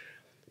never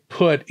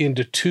put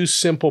into two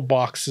simple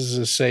boxes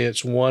and say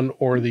it's one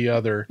or the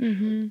other.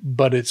 Mm-hmm.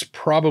 But it's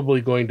probably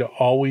going to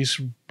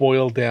always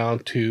boil down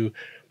to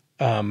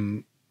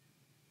the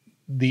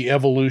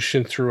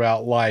evolution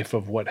throughout life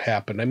of what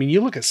happened. I mean, you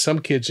look at some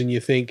kids and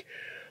you think,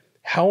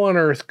 how on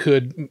earth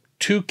could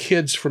two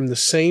kids from the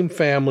same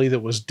family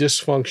that was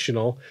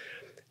dysfunctional,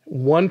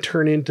 one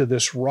turn into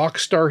this rock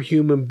star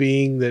human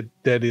being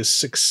that is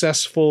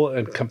successful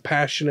and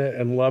compassionate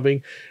and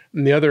loving,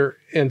 and the other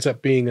ends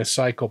up being a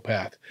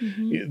psychopath?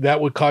 Mm-hmm.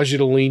 That would cause you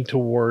to lean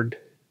toward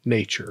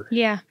nature.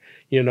 Yeah.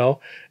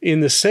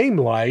 In the same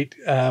light,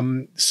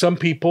 some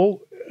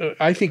people,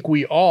 I think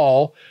we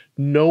all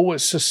know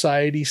what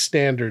society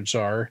standards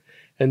are,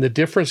 and the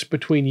difference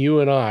between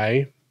you and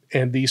I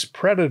and these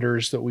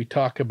predators that we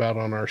talk about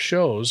on our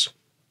shows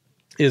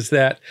is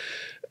that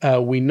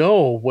we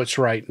know what's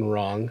right and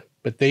wrong,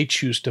 but they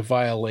choose to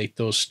violate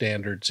those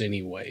standards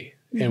anyway.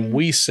 Mm-hmm. And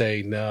we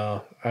say,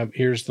 no,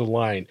 here's the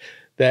line.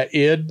 That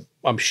id,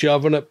 I'm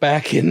shoving it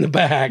back in the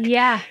back.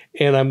 Yeah.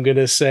 And I'm going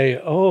to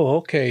say, oh,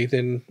 okay,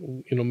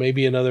 then,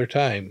 maybe another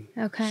time.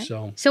 Okay.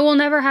 So we'll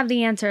never have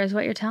the answer is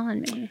what you're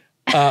telling me.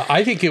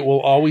 I think it will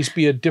always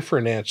be a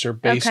different answer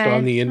based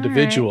on the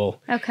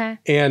individual. Right. Okay.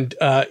 And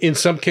in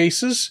some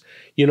cases,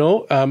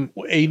 Aiden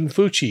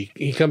Fucci,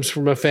 he comes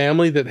from a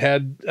family that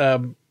had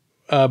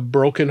a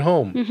broken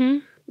home.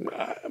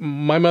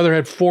 Mm-hmm. My mother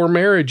had 4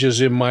 marriages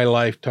in my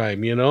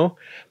lifetime,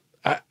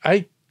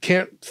 I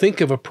can't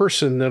think of a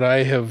person that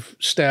I have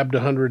stabbed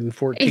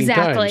 114 times.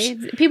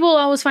 Exactly. People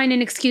always find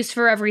an excuse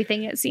for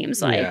everything, it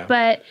seems like.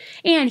 Yeah.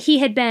 And he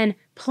had been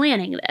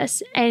planning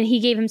this, and he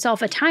gave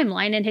himself a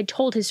timeline and had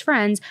told his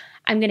friends,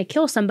 I'm going to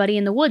kill somebody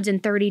in the woods in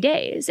 30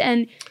 days.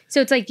 And so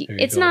it's like,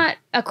 it's not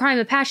a crime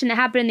of passion that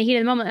happened in the heat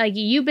of the moment. Like,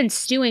 you've been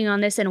stewing on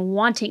this and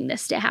wanting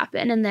this to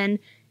happen, and then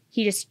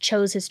he just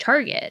chose his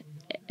target.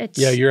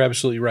 Yeah, you're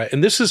absolutely right.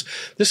 And this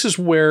is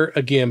where,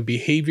 again,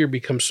 behavior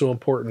becomes so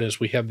important as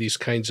we have these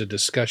kinds of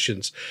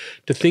discussions,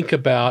 to think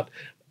about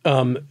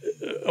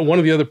one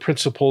of the other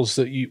principles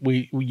that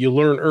you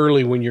learn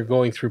early when you're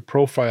going through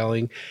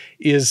profiling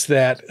is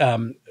that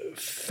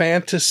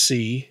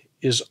fantasy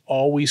is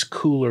always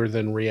cooler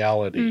than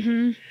reality.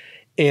 Mm-hmm.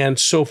 And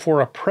so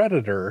for a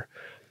predator,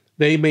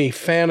 they may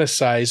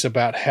fantasize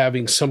about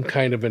having some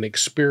kind of an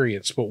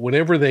experience, but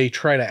whenever they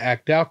try to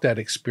act out that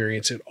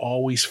experience, it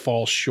always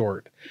falls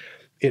short.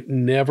 It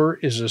never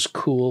is as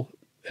cool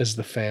as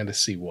the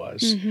fantasy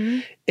was. Mm-hmm.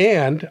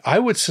 And I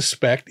would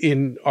suspect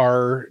in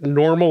our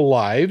normal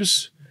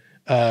lives,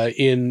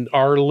 in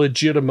our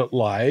legitimate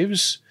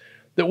lives,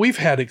 that we've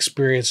had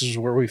experiences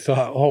where we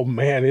thought, oh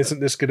man, isn't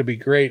this going to be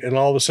great? And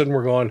all of a sudden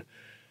we're going,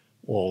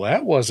 well,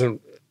 that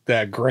wasn't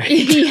that great.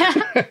 Yeah.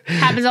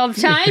 Happens all the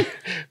time.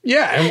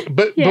 Yeah.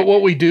 But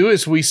what we do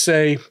is we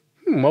say,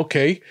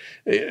 okay,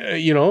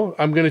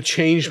 I'm going to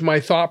change my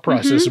thought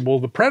process. Well,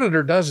 the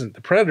predator doesn't.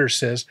 The predator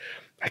says,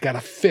 I got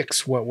to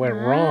fix what went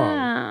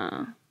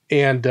wrong.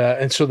 And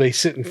so they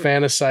sit and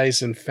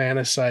fantasize and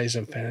fantasize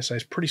and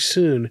fantasize. Pretty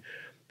soon,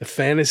 the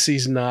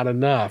fantasy's not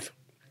enough,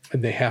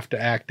 and they have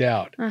to act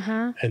out.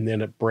 And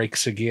then it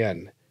breaks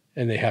again,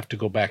 and they have to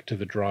go back to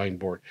the drawing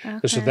board.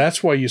 Okay. So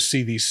that's why you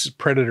see these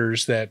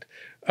predators that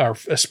are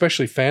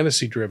especially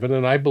fantasy-driven,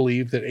 and I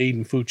believe that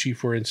Aiden Fucci,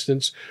 for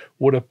instance,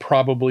 would have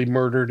probably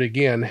murdered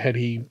again had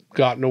he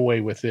gotten away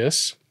with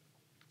this,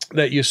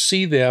 that you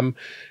see them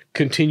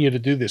continue to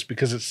do this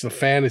because it's the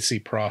fantasy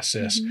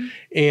process.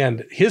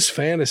 And his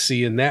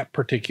fantasy in that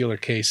particular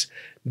case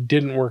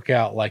didn't work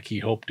out like he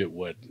hoped it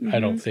would, I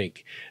don't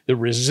think. The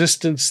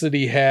resistance that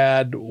he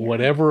had,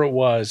 whatever it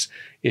was,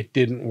 it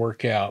didn't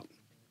work out.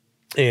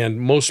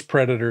 And most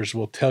predators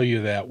will tell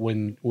you that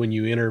when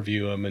you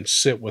interview them and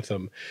sit with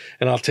them.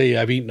 And I'll tell you,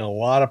 I've eaten a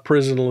lot of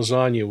prison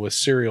lasagna with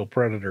serial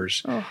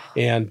predators.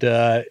 And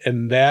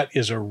that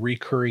is a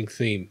recurring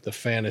theme, the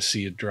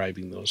fantasy of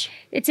driving those.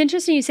 It's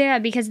interesting you say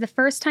that because the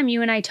first time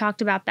you and I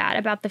talked about that,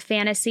 about the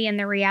fantasy and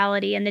the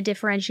reality and the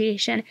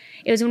differentiation,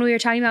 it was when we were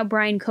talking about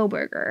Bryan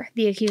Kohberger,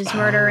 the accused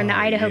murderer in the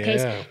Idaho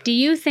case. Do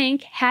you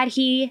think, had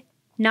he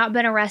not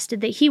been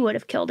arrested, that he would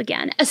have killed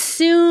again,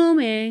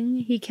 assuming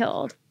he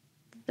killed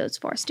those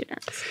 4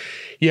 students?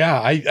 Yeah,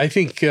 I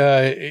think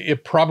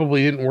it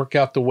probably didn't work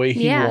out the way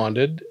he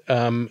wanted.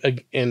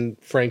 And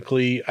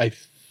frankly,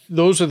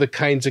 those are the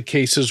kinds of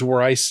cases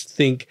where I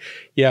think,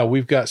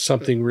 we've got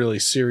something really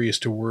serious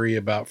to worry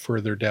about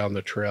further down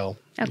the trail.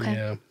 Okay.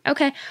 Yeah.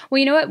 Okay. Well,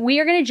 you know what? We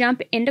are going to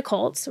jump into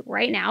Colts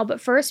right now.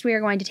 But first, we are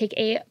going to take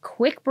a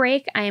quick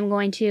break. I am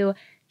going to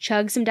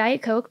chug some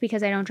Diet Coke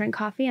because I don't drink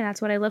coffee and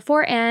that's what I live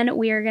for. And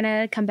we are going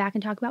to come back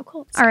and talk about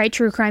Colts. All right,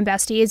 true crime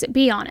besties,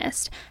 be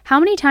honest. How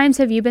many times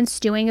have you been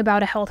stewing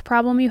about a health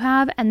problem you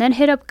have and then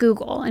hit up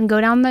Google and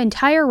go down the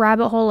entire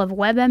rabbit hole of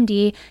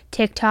WebMD,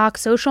 TikTok,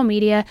 social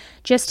media,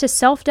 just to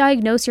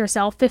self-diagnose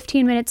yourself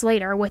 15 minutes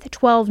later with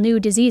 12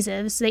 new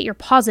diseases that you're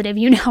positive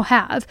you now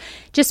have?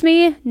 Just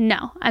me?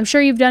 No. I'm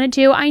sure you've done it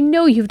too. I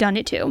know you've done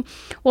it too.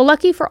 Well,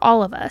 lucky for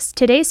all of us,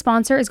 today's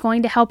sponsor is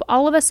going to help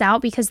all of us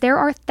out because there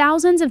are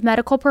thousands of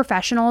medical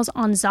professionals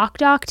on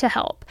ZocDoc to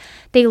help.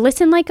 They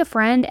listen like a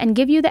friend and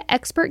give you the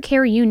expert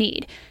care you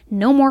need.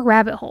 No more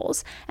rabbit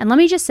holes. And let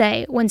me just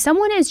say, when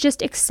someone is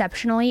just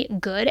exceptionally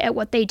good at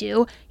what they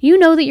do, you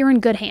know that you're in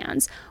good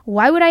hands.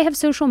 Why would I have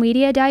social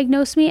media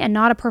diagnose me and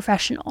not a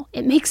professional?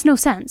 It makes no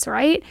sense,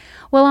 right?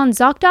 Well, on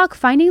ZocDoc,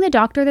 finding the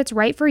doctor that's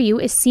right for you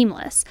is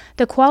seamless.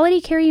 The quality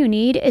care you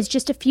need is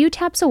just a few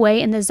taps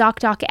away in the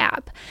ZocDoc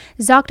app.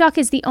 ZocDoc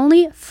is the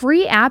only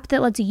free app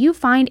that lets you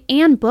find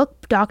and book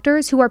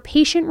doctors who are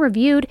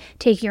patient-reviewed,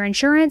 take your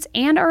insurance,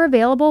 and are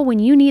available when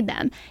you need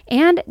them.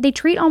 And they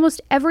treat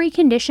almost every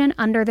condition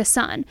under the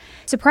sun.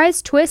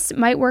 Surprise twists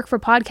might work for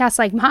podcasts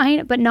like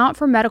mine, but not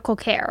for medical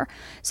care.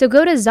 So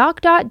go to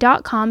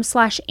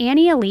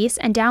ZocDoc.com/AnnieElise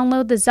and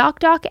download the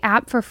ZocDoc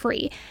app for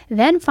free.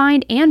 Then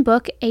find and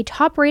book a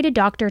top-rated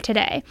doctor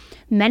today.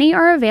 Many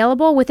are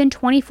available within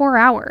 24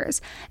 hours.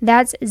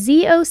 That's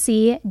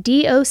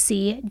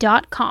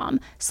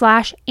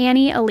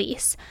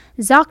ZocDoc.com/AnnieElise.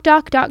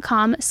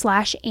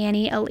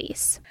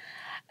 ZocDoc.com/AnnieElise.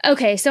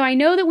 Okay, so I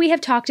know that we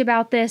have talked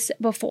about this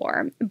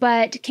before,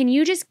 but can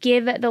you just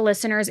give the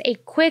listeners a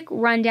quick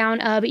rundown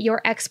of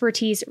your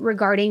expertise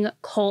regarding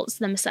cults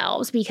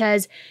themselves?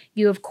 Because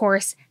you, of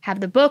course, have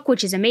the book,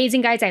 which is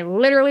amazing, guys. I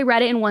literally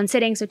read it in one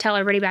sitting, so tell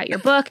everybody about your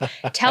book.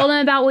 Tell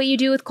them about what you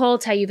do with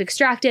cults, how you've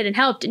extracted and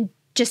helped, and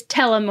just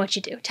tell them what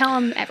you do. Tell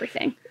them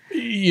everything.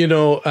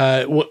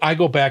 I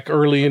go back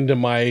early into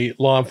my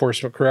law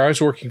enforcement career. I was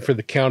working for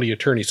the county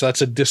attorney. So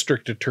that's a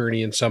district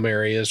attorney in some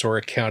areas or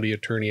a county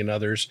attorney in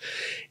others.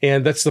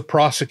 And that's the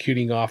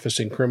prosecuting office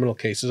in criminal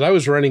cases. I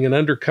was running an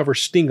undercover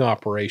sting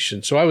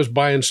operation. So I was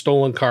buying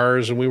stolen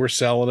cars and we were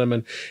selling them.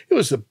 And it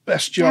was the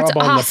best job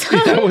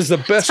that was the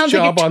best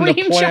job on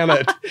the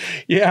planet.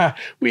 Yeah.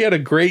 We had a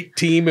great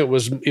team. It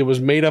was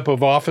made up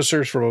of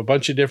officers from a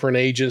bunch of different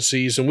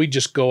agencies. And we'd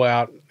just go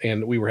out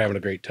and we were having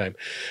a great time.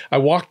 I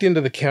walked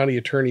into the county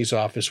attorney's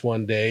office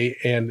one day,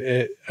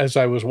 and as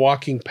I was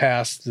walking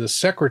past, the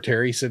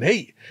secretary said,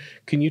 "Hey,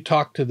 can you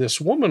talk to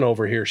this woman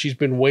over here? She's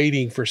been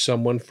waiting for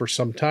someone for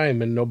some time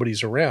and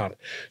nobody's around."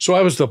 So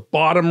I was the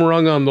bottom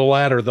rung on the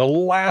ladder, the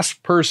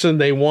last person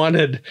they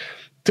wanted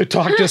to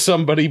talk to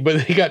somebody,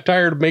 but they got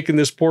tired of making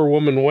this poor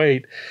woman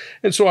wait.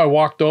 And so I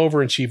walked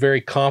over and she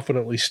very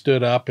confidently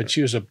stood up, and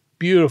she was a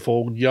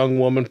beautiful young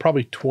woman,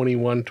 probably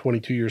 21,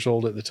 22 years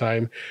old at the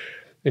time.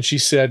 And she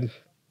said,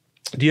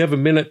 "Do you have a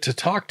minute to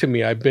talk to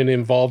me? I've been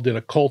involved in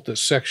a cult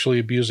that's sexually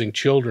abusing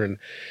children."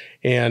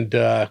 And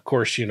of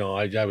course,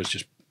 I was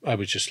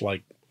just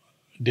like,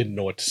 didn't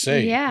know what to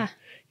say. Yeah.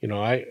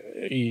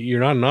 You're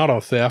not an auto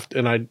theft,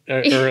 and an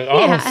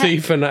auto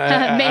thief, and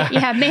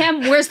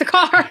ma'am, where's the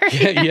car?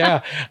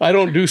 yeah, I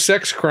don't do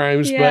sex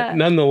crimes, but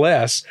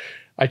nonetheless,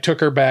 I took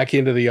her back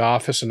into the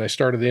office and I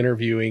started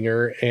interviewing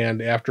her.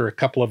 And after a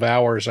couple of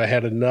hours, I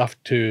had enough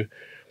to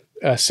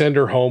send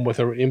her home with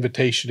an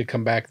invitation to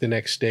come back the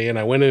next day. And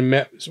I went and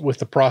met with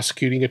the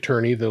prosecuting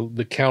attorney,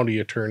 the county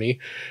attorney,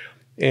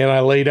 and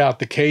I laid out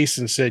the case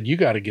and said, "You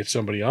got to get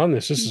somebody on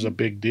this. This is a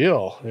big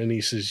deal." And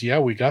he says, "Yeah,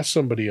 we got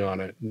somebody on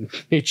it.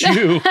 It's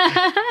you."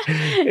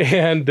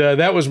 And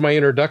that was my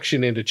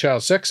introduction into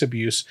child sex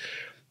abuse.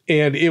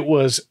 And it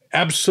was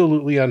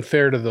absolutely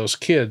unfair to those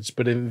kids,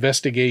 but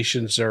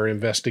investigations are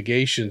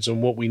investigations.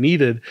 And what we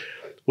needed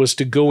was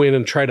to go in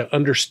and try to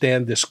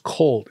understand this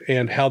cult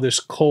and how this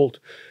cult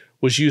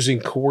was using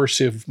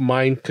coercive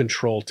mind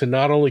control to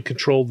not only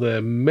control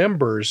the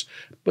members,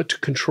 but to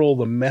control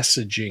the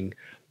messaging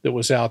that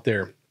was out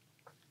there.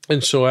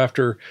 And so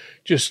after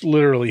just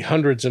literally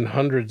hundreds and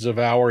hundreds of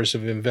hours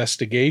of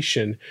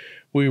investigation,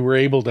 we were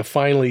able to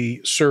finally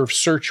serve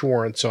search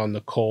warrants on the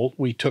cult.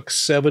 We took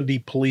 70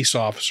 police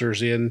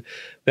officers in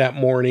that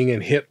morning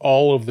and hit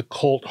all of the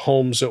cult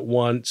homes at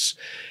once,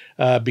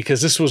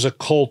 because this was a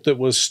cult that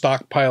was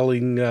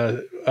stockpiling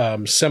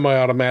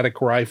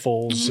semi-automatic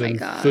rifles and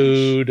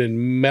food and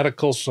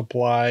medical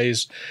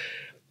supplies.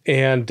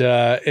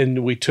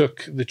 And we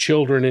took the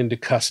children into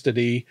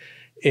custody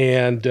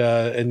and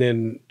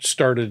then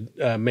started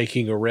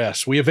making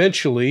arrests. We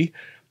eventually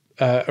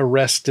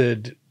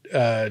arrested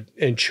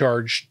and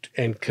charged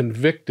and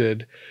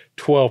convicted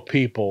 12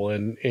 people,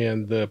 and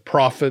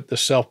the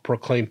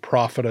self-proclaimed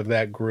prophet of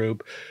that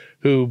group,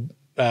 who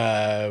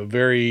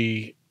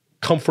very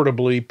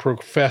comfortably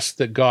professed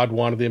that God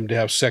wanted him to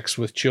have sex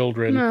with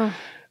children,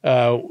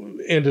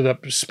 ended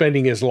up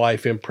spending his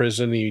life in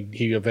prison.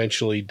 He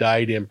eventually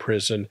died in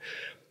prison.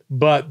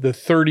 But the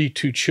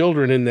 32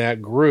 children in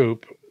that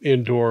group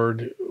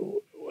endured,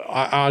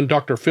 on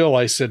Dr. Phil,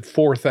 I said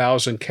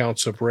 4,000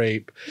 counts of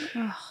rape.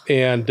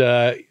 And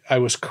I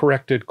was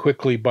corrected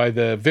quickly by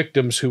the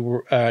victims who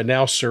were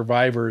now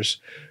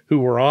survivors who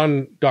were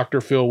on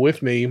Dr. Phil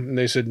with me. And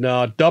they said,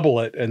 "No,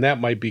 double it, and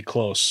that might be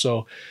close."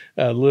 So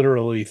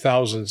literally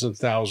thousands and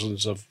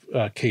thousands of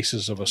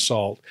cases of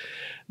assault.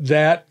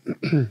 That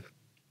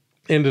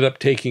ended up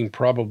taking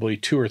probably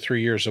 2 or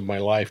 3 years of my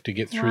life to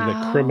get through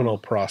the criminal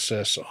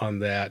process on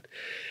that.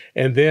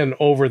 And then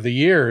over the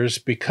years,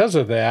 because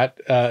of that,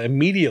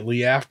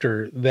 immediately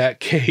after that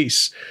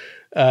case,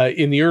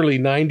 in the early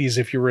 90s,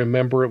 if you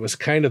remember, it was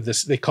kind of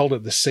this, they called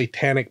it the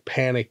Satanic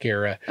Panic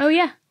era. Oh,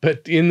 yeah.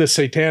 But in the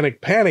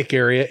Satanic Panic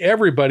area,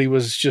 everybody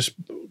was just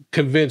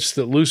convinced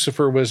that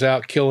Lucifer was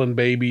out killing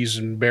babies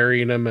and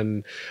burying them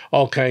and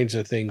all kinds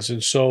of things.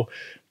 And so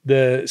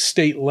the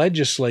state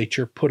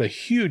legislature put a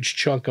huge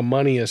chunk of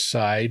money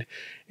aside,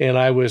 and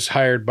I was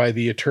hired by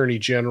the Attorney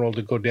General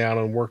to go down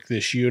and work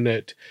this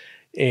unit.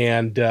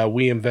 And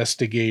we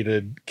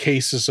investigated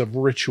cases of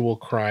ritual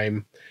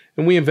crime,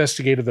 and we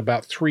investigated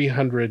about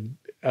 300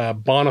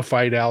 bona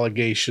fide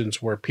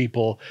allegations where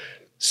people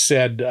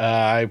said,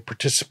 "I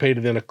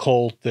participated in a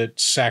cult that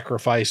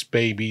sacrificed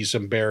babies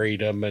and buried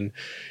them."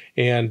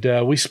 And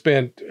we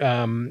spent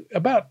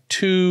about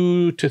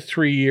 2 to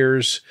 3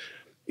 years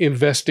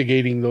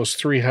investigating those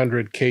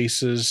 300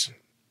 cases.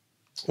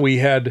 We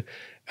had,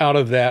 out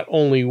of that,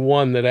 only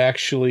one that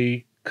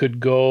actually could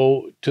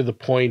go to the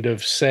point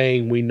of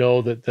saying we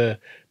know that the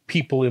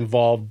people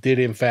involved did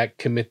in fact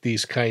commit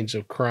these kinds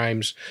of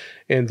crimes,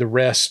 and the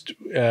rest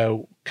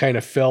kind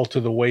of fell to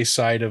the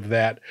wayside of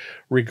that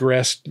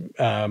regressed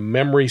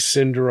memory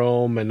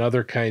syndrome and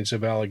other kinds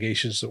of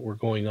allegations that were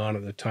going on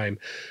at the time.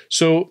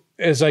 So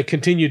as I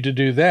continued to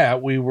do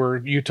that,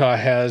 Utah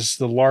has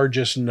the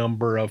largest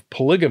number of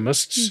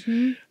polygamists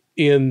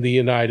in the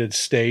United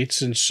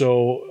States, and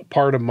so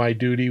part of my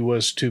duty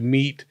was to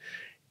meet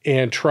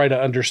and try to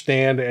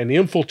understand and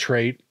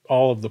infiltrate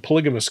all of the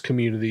polygamous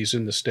communities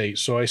in the state.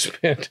 So I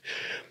spent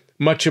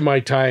much of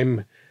my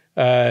time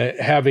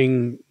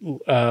having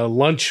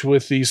lunch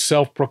with these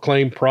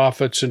self-proclaimed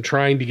prophets and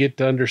trying to get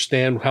to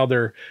understand how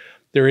their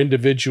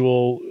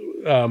individual,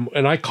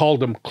 and I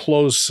called them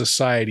closed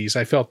societies.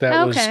 I felt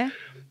that was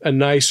a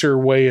nicer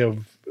way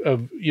of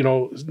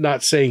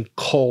not saying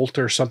cult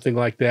or something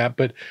like that,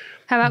 but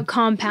how about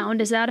compound?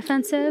 Is that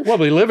offensive? Well,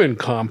 they live in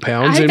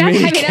compounds in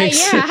many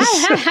cases.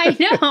 I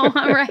know,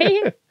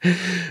 right?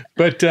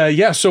 But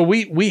so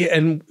we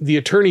and the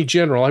Attorney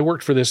General, I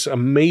worked for this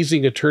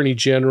amazing Attorney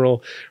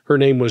General. Her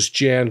name was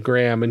Jan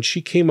Graham, and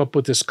she came up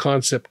with this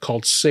concept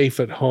called Safe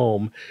at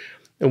Home.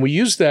 And we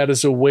used that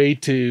as a way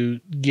to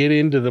get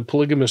into the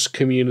polygamous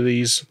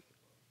communities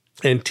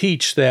and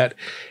teach that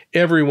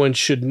everyone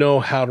should know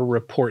how to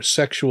report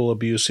sexual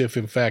abuse if,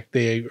 in fact,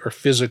 they are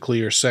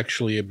physically or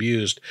sexually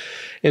abused.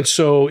 And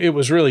so it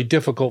was really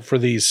difficult for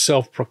these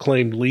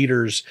self-proclaimed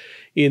leaders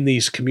in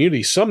these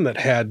communities, some that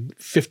had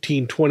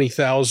 15,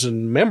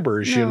 20,000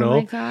 members, Oh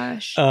my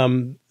gosh.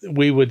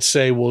 we would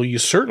say, well, you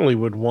certainly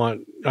would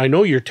want, I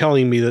know you're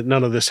telling me that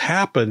none of this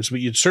happens,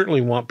 but you'd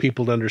certainly want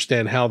people to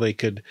understand how they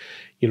could,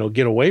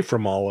 get away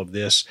from all of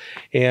this.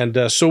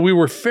 And so we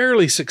were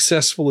fairly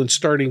successful in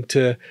starting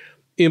to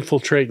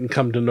infiltrate and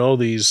come to know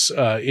these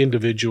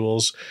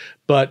individuals,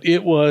 but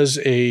it was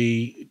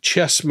a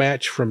chess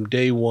match from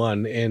day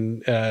one.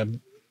 And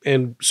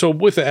and so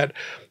with that,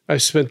 I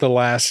spent the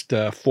last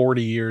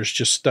 40 years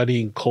just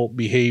studying cult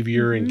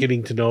behavior and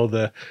getting to know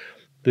the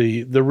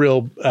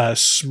real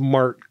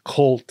smart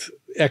cult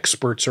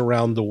experts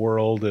around the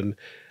world, and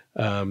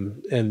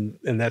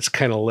that's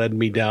kind of led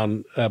me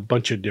down a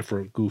bunch of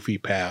different goofy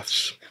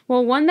paths.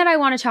 Well, one that I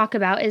want to talk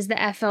about is the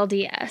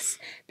FLDS,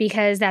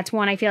 because that's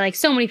one I feel like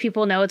so many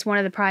people know. It's one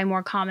of the probably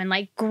more common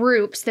like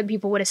groups that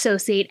people would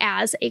associate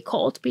as a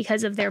cult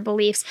because of their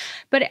beliefs.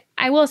 But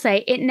I will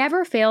say it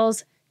never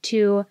fails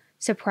to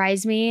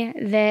surprise me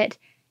that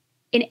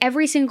in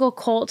every single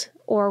cult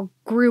or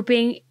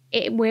grouping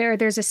where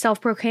there's a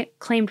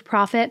self-proclaimed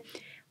prophet,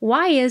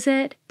 why is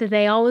it that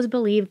they always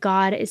believe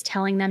God is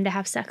telling them to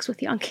have sex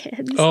with young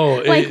kids?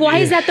 Why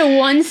is that the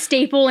one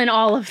staple in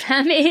all of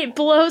them? It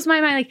blows my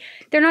mind. Like,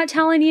 they're not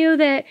telling you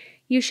that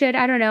you should,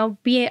 I don't know,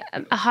 be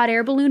a hot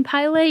air balloon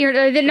pilot.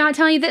 Or they're not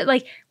telling you that,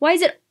 like, why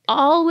does it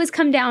always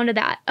come down to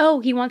that?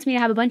 Oh, he wants me to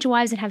have a bunch of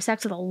wives and have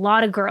sex with a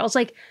lot of girls.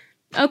 Like,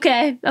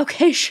 okay,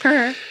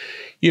 sure.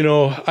 You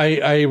know,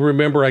 I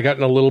remember I got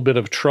in a little bit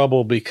of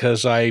trouble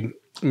because I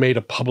made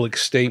a public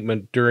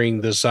statement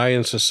during the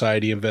Zion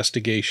Society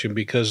investigation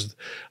because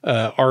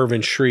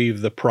Arvin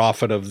Shreve, the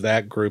prophet of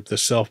that group, the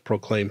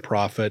self-proclaimed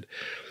prophet,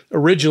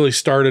 originally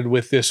started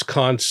with this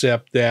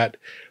concept that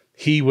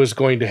he was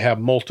going to have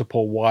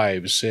multiple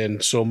wives.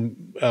 And so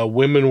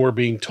women were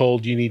being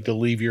told, you need to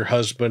leave your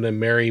husband and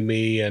marry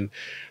me. And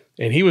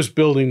he was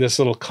building this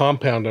little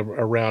compound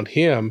around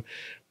him.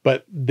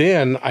 But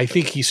then I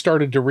think he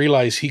started to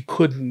realize he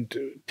couldn't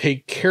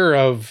take care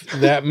of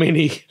that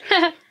many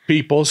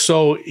people.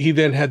 So he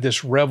then had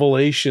this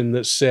revelation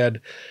that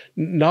said,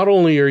 not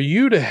only are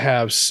you to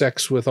have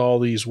sex with all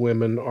these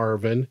women,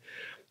 Arvin,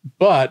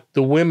 but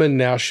the women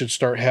now should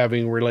start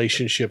having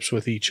relationships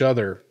with each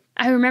other.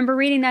 I remember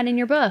reading that in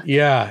your book.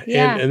 Yeah.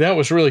 And that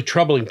was really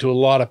troubling to a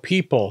lot of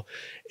people.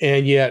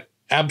 And yet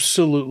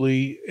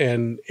absolutely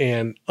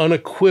and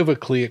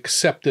unequivocally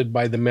accepted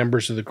by the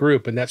members of the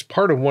group. And that's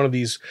part of one of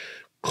these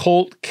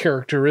cult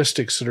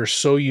characteristics that are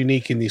so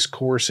unique in these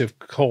coercive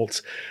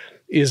cults,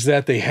 is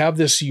that they have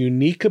this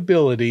unique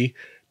ability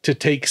to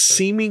take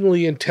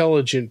seemingly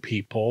intelligent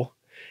people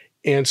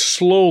and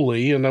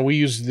slowly, and we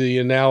use the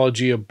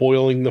analogy of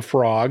boiling the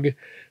frog,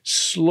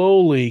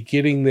 slowly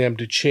getting them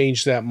to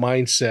change that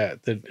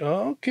mindset that,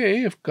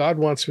 okay, if God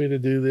wants me to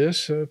do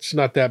this, it's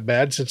not that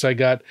bad since I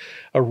got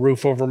a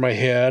roof over my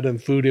head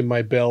and food in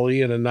my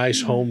belly and a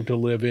nice home to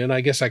live in.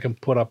 I guess I can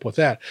put up with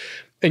that.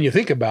 And you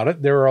think about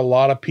it, there are a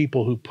lot of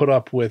people who put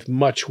up with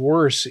much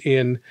worse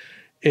in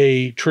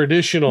a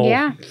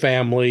traditional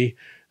family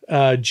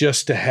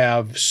just to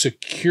have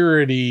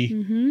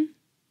security,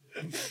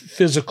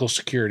 physical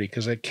security,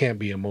 because it can't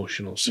be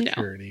emotional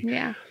security. No.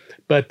 Yeah.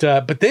 But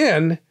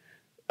then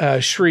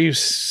Shreve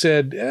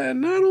said,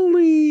 not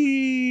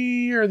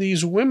only are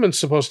these women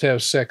supposed to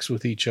have sex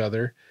with each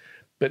other,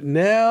 but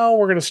now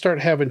we're going to start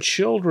having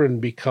children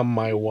become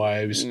my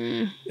wives.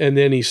 And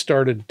then he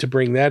started to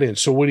bring that in.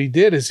 So what he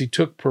did is he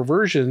took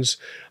perversions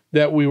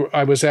that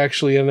I was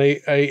actually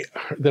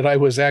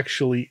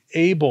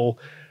able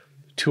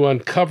to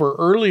uncover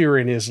earlier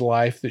in his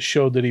life that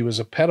showed that he was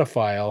a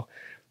pedophile,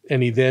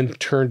 and he then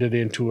turned it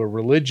into a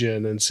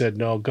religion and said,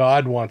 no,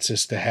 God wants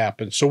this to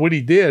happen. So what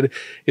he did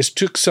is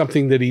took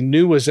something that he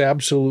knew was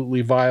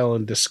absolutely vile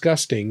and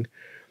disgusting,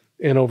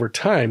 and over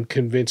time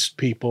convinced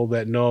people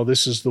that, no,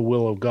 this is the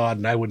will of God,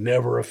 and I would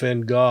never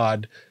offend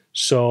God.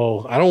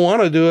 So I don't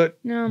want to do it,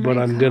 but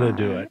I'm going to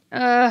do it.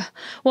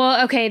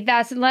 Well, okay,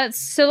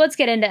 let's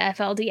get into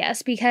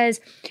FLDS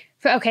because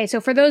so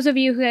for those of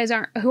you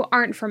who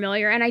aren't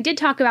familiar, and I did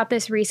talk about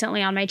this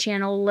recently on my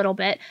channel a little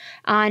bit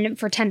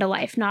for 10 to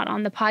Life, not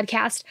on the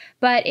podcast,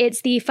 but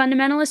it's the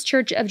Fundamentalist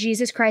Church of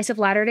Jesus Christ of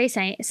Latter-day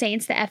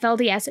Saints, the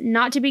FLDS,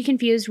 not to be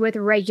confused with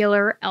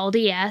regular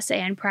LDS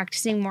and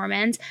practicing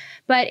Mormons,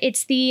 but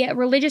it's the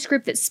religious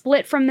group that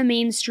split from the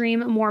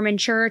mainstream Mormon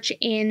church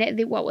in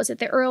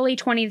the early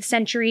 20th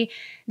century.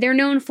 They're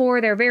known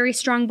for their very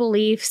strong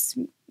beliefs.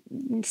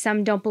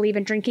 Some don't believe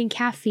in drinking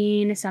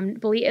caffeine. Some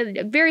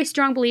believe very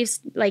strong beliefs,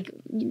 like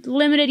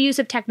limited use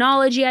of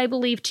technology, I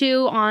believe,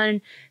 too,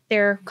 on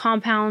their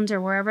compounds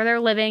or wherever they're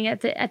living at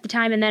the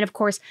time. And then, of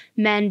course,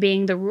 men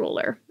being the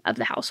ruler of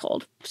the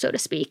household, so to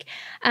speak.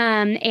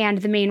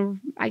 And the main,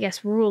 I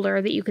guess,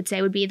 ruler that you could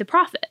say would be the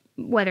prophet,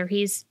 whether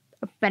he's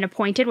been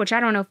appointed, which I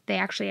don't know if they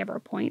actually ever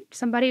appoint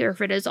somebody or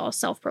if it is all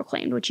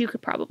self-proclaimed, which you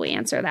could probably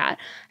answer that.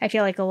 I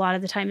feel like a lot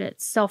of the time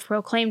it's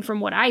self-proclaimed from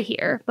what I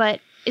hear, but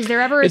is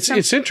there ever...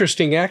 It's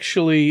interesting,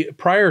 actually,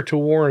 prior to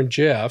Warren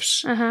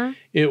Jeffs,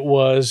 it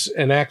was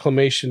an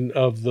acclamation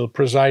of the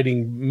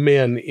presiding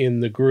men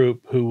in the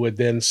group who would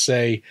then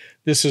say,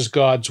 this is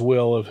God's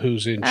will of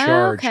who's in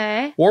charge.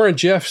 Okay. Warren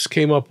Jeffs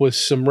came up with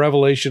some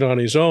revelation on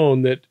his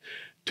own that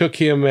took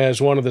him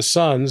as one of the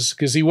sons,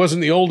 because he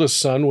wasn't the oldest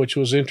son, which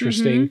was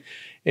interesting,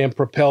 and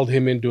propelled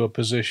him into a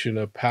position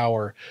of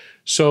power.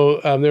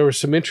 So there were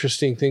some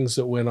interesting things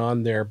that went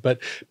on there. But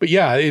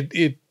yeah,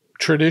 it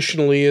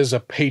traditionally is a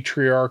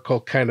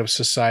patriarchal kind of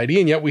society,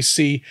 and yet we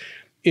see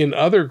in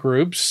other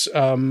groups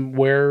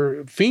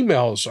where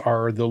females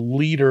are the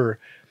leader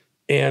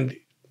and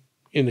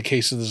in the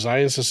case of the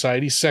Zion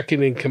Society,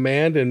 second in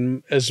command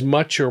and as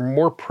much or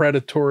more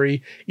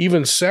predatory,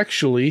 even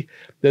sexually,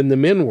 than the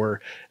men were.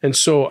 And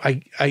so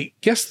I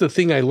guess the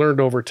thing I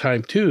learned over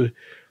time too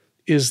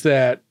is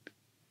that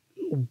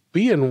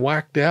being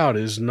whacked out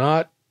is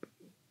not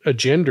a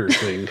gender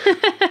thing.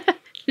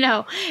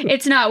 No,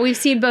 it's not. We've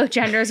seen both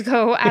genders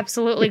go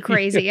absolutely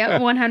crazy at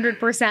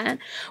 100%.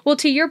 Well,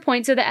 to your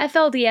point, so the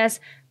FLDS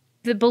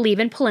believe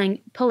in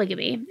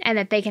polygamy and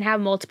that they can have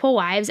multiple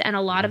wives. And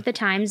a lot of the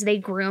times they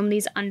groom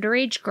these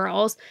underage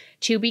girls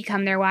to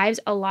become their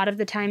wives. A lot of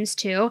the times,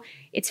 too,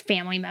 it's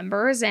family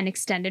members and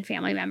extended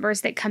family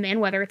members that come in,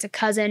 whether it's a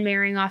cousin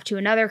marrying off to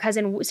another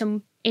cousin,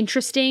 some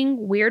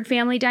interesting, weird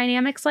family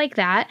dynamics like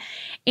that.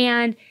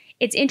 And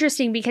it's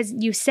interesting because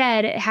you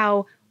said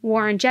how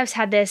Warren Jeffs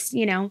had this,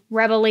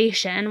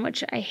 revelation,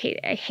 which I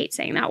hate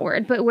saying that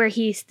word, but where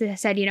he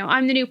said,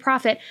 I'm the new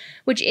prophet,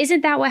 which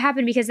isn't that what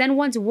happened? Because then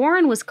once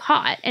Warren was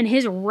caught and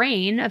his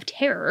reign of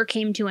terror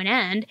came to an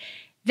end,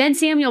 then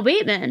Samuel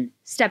Bateman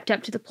stepped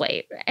up to the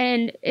plate.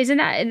 And isn't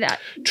that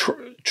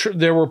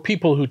there were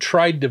people who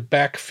tried to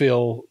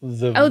backfill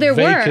the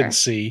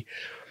vacancy,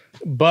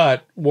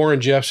 but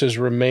Warren Jeffs has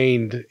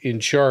remained in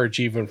charge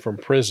even from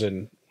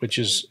prison, which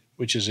is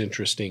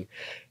interesting.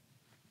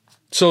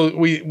 So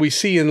we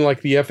see in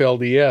like the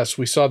FLDS,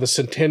 we saw the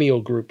Centennial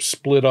Group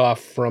split off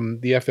from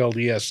the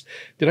FLDS.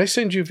 Did I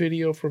send you a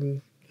video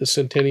from the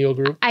Centennial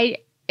Group?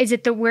 Is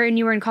it when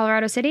you were in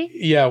Colorado City?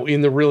 Yeah,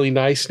 in the really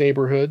nice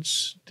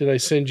neighborhoods. Did I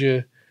send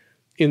you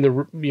in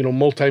the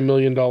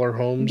multi-million-dollar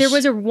homes? There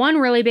was one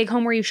really big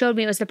home where you showed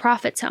me. It was the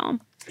Prophet's home.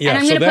 Yeah, and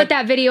I'm going to put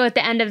that video at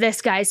the end of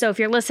this, guys. So if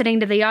you're listening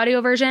to the audio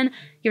version,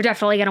 you're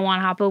definitely going to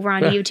want to hop over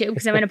on YouTube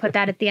because I'm going to put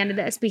that at the end of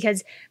this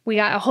because we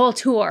got a whole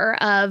tour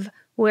of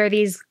where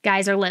these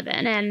guys are living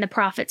and the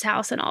prophet's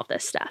house and all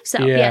this stuff.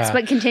 So yes,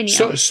 but continue.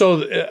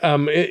 So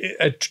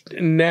a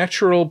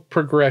natural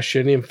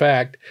progression. In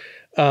fact,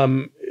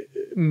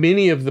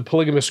 many of the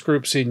polygamous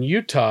groups in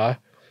Utah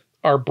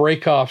are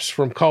breakoffs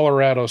from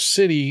Colorado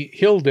City,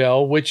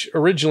 Hilldale, which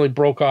originally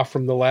broke off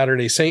from the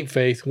Latter-day Saint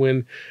faith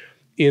when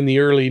in the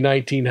early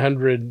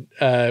 1900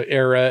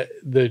 era,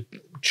 the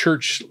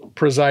church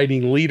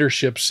presiding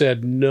leadership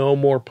said no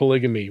more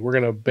polygamy. We're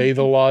going to obey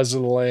the laws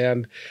of the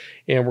land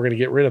and we're going to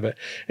get rid of it.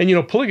 And,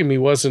 polygamy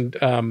wasn't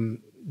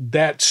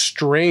that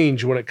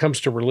strange when it comes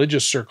to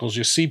religious circles.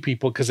 You see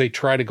people because they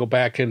try to go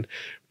back and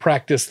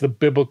practice the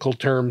biblical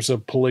terms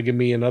of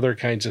polygamy and other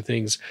kinds of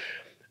things.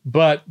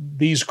 But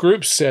these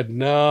groups said,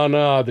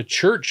 no, the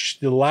church,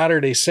 the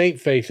Latter-day Saint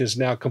faith is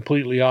now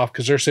completely off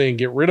because they're saying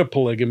get rid of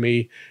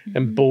polygamy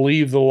and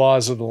believe the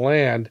laws of the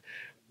land.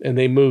 And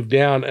they moved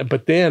down.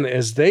 But then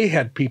as they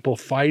had people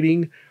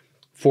fighting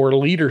for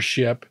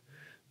leadership,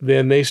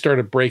 then they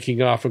started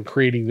breaking off and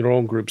creating their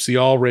own groups, the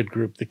Allred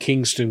group, the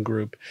Kingston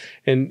group.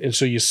 And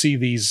so you see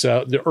these,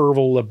 the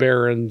Ervil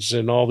LeBarons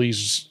and all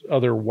these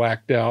other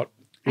whacked out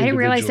I didn't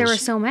realize there were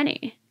so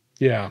many.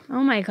 Yeah.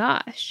 Oh my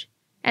gosh.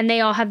 And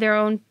they all have their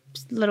own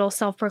little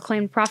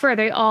self-proclaimed prophet, or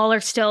they all are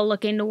still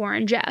looking to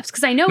Warren Jeffs?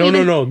 Because I know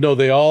No.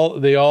 They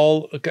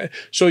all. Okay.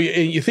 So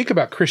you think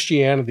about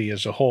Christianity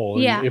as a whole.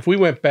 Yeah. If we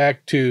went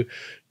back to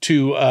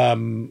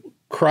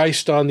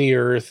Christ on the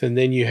earth, and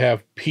then you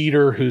have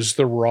Peter, who's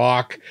the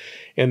rock,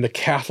 and the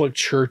Catholic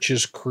Church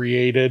is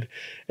created,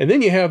 and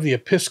then you have the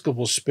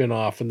Episcopal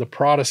spinoff and the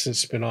Protestant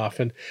spinoff,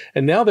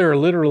 and now there are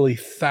literally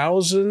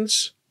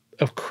thousands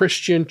of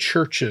Christian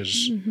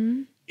churches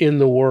in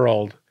the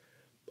world,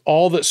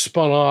 all that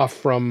spun off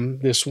from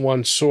this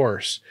one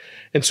source.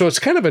 And so it's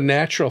kind of a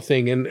natural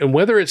thing. And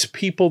whether it's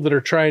people that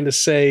are trying to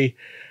say,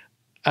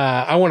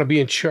 I want to be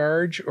in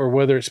charge, or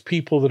whether it's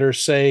people that are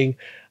saying,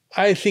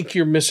 I think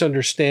you're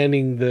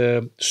misunderstanding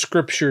the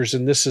scriptures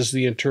and this is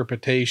the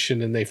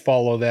interpretation, and they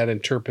follow that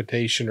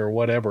interpretation or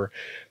whatever,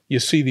 you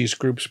see these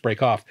groups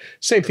break off.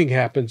 Same thing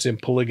happens in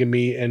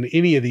polygamy, and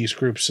any of these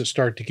groups that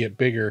start to get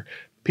bigger,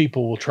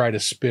 people will try to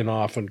spin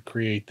off and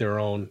create their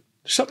own.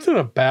 Something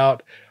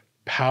about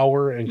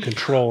power and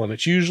control, and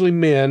it's usually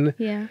men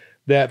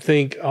that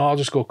think, I'll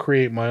just go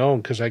create my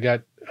own because I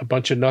got a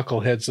bunch of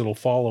knuckleheads that'll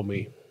follow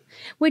me.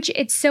 Which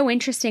it's so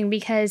interesting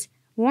because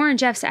Warren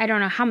Jeffs, I don't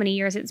know how many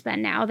years it's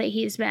been now that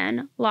he's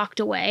been locked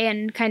away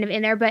and kind of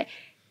in there, but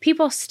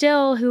people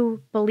still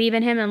who believe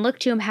in him and look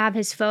to him have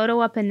his photo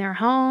up in their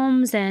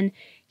homes, and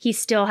he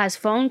still has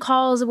phone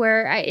calls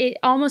where it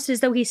almost as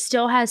though he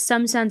still has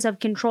some sense of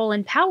control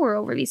and power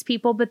over these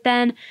people. But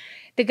then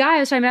the guy I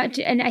was talking about,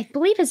 and I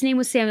believe his name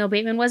was Samuel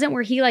Bateman, wasn't,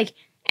 where he like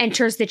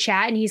enters the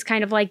chat and he's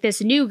kind of like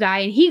this new guy,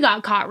 and he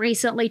got caught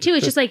recently too.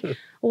 It's just like,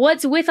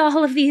 what's with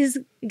all of these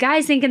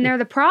guys thinking they're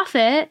the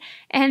prophet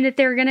and that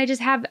they're going to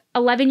just have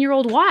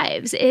 11-year-old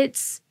wives?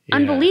 It's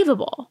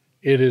unbelievable.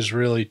 It is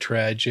really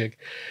tragic.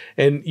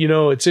 And,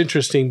 it's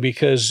interesting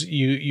because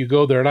you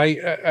go there, and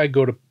I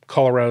go to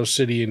Colorado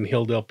City and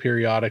Hilldale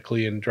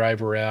periodically and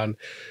drive around.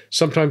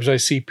 Sometimes I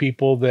see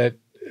people that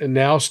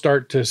now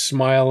start to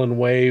smile and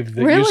wave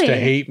that used to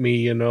hate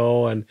me,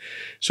 and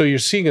so you're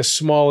seeing a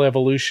small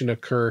evolution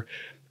occur,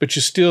 but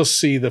you still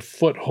see the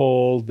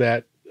foothold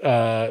that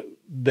the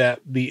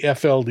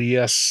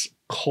FLDS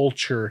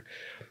culture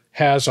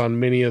has on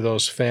many of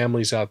those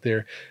families out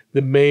there.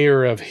 The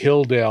mayor of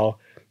Hilldale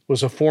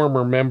was a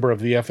former member of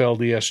the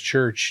FLDS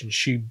church, and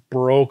she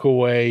broke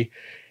away.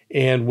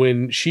 And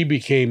when she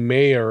became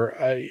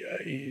mayor,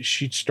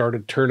 she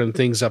started turning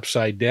things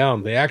upside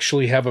down. They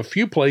actually have a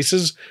few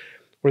places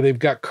where they've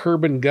got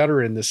curb and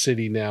gutter in the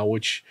city now,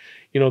 which,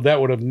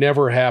 that would have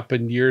never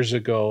happened years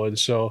ago. And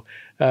so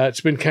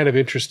it's been kind of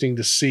interesting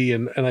to see.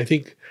 And I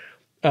think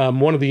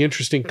one of the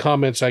interesting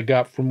comments I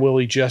got from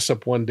Willie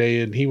Jessup one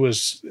day, and he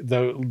was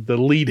the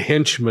lead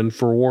henchman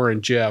for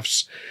Warren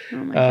Jeffs. Oh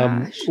my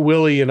gosh.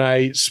 Willie and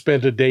I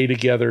spent a day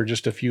together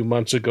just a few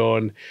months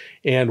ago,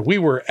 and we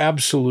were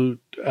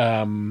absolute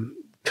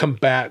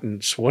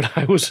combatants. When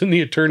I was in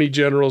the Attorney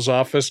General's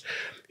office,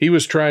 he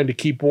was trying to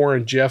keep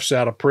Warren Jeffs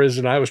out of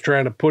prison. I was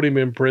trying to put him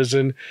in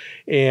prison,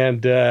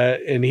 and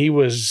he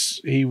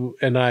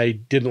and I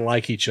didn't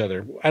like each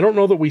other. I don't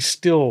know that we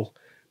still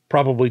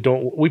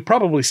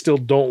probably still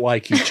don't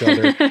like each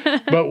other,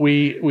 but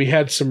we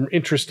had some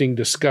interesting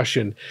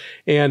discussion.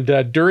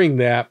 And during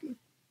that,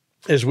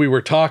 as we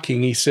were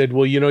talking, he said,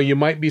 well, you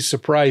might be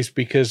surprised,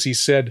 because he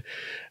said,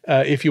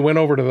 if you went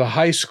over to the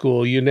high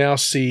school, you now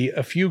see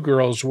a few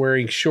girls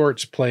wearing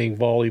shorts playing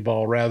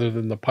volleyball rather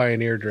than the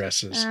pioneer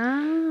dresses.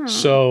 Oh.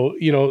 So,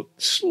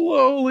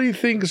 slowly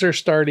things are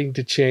starting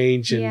to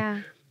change,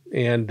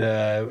 and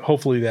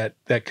hopefully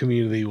that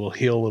community will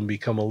heal and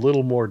become a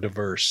little more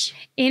diverse.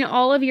 In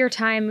all of your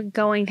time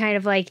going kind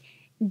of like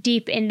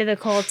deep into the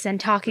cults and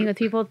talking with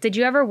people, did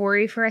you ever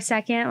worry for a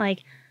second,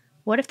 like,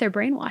 what if they're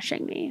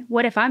brainwashing me?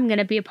 What if I'm going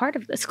to be a part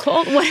of this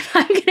cult? What if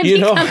I'm going to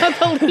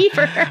become a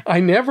believer?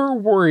 I never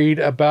worried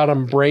about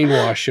them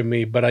brainwashing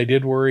me, but I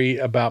did worry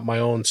about my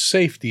own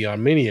safety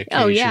on many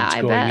occasions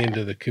going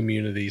into the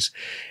communities.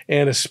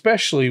 And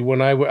especially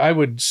when I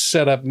would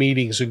set up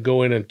meetings and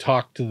go in and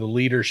talk to the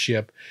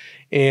leadership.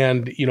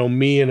 And,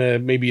 me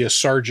and maybe a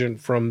sergeant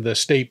from the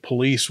state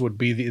police would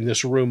be in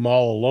this room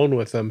all alone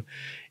with them.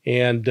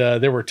 And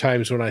there were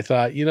times when I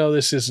thought,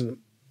 this isn't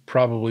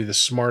probably the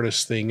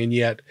smartest thing. And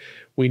yet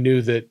we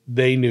knew that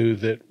they knew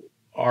that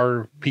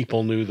our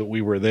people knew that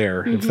we were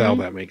there, if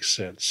that makes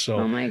sense. So,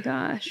 oh my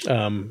gosh.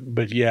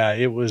 But yeah,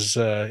 it was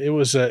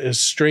a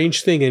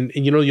strange thing. And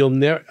you'll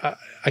never,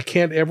 I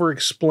can't ever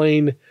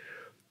explain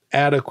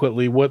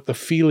adequately what the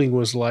feeling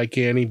was like,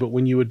 Annie, but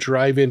when you would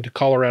drive into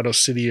Colorado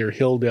City or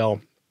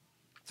Hilldale,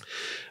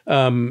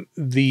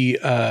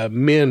 the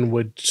men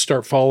would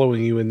start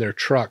following you in their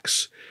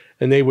trucks,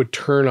 and they would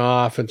turn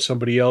off, and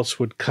somebody else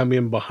would come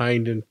in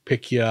behind and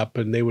pick you up,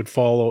 and they would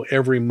follow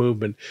every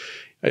movement.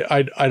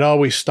 I'd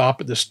always stop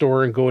at the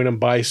store and go in and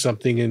buy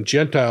something. And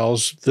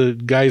Gentiles, the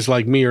guys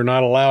like me, are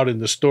not allowed in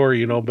the store,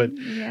 but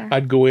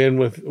I'd go in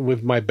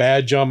with my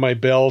badge on my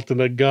belt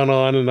and a gun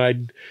on, and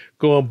I'd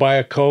go and buy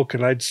a Coke,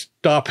 and I'd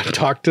stop and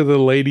talk to the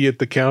lady at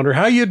the counter.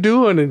 How you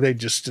doing? And they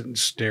just didn't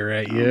stare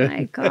at you. Oh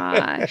my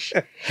gosh.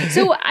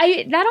 So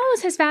that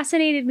always has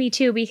fascinated me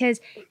too,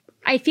 because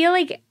I feel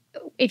like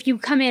if you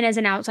come in as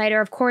an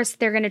outsider, of course,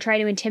 they're going to try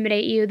to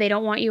intimidate you. They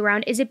don't want you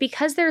around. Is it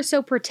because they're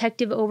so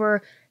protective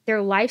over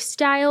their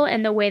lifestyle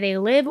and the way they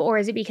live, or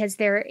is it because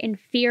they're in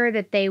fear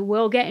that they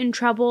will get in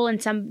trouble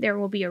and there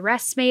will be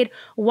arrests made?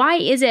 Why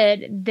is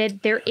it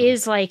that there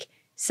is like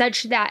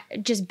such that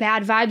just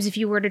bad vibes if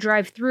you were to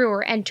drive through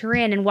or enter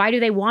in, and why do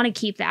they want to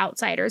keep the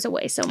outsiders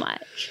away so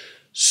much?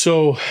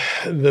 So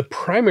the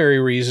primary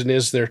reason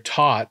is they're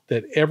taught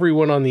that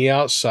everyone on the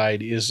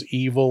outside is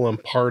evil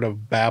and part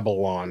of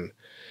Babylon,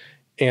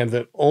 and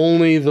that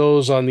only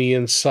those on the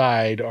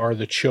inside are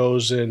the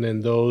chosen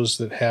and those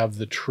that have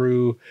the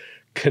true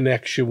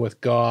connection with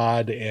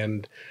God,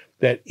 and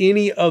that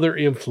any other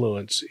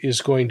influence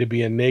is going to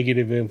be a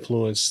negative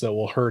influence that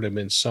will hurt him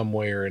in some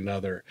way or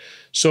another.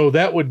 So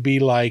that would be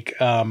like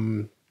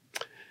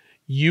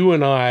you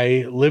and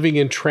I living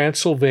in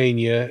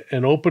Transylvania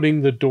and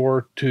opening the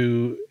door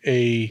to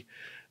a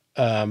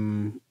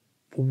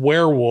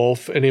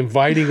werewolf and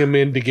inviting him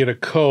in to get a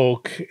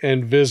Coke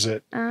and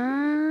visit.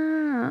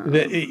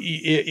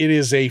 It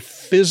is a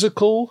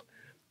physical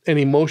and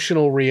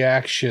emotional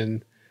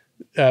reaction.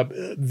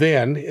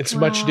 Then it's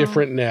much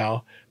different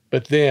now,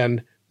 but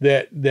then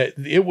that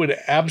it would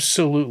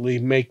absolutely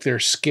make their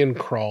skin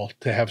crawl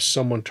to have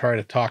someone try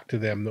to talk to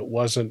them that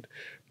wasn't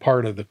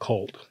part of the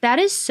cult. That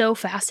is so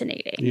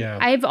fascinating. Yeah.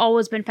 I've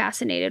always been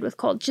fascinated with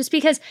cults, just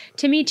because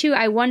to me too,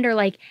 I wonder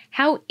like,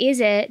 how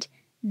is it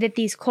that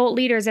these cult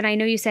leaders, and I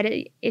know you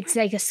said it's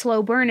like a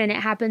slow burn and it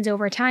happens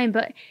over time,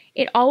 but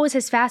it always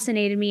has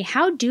fascinated me.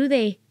 How do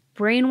they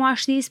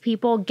brainwash these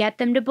people, get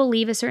them to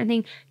believe a certain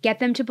thing, get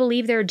them to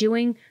believe they're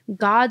doing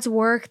God's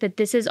work, that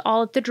this is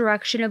all at the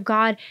direction of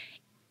God?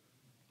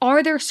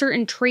 Are there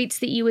certain traits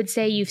that you would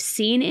say you've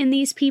seen in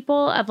these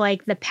people of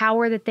like the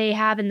power that they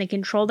have and the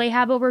control they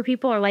have over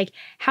people? Or like,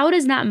 how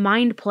does that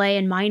mind play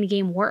and mind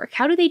game work?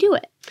 How do they do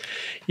it?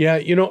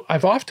 Yeah,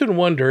 I've often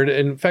wondered,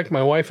 and in fact,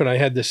 my wife and I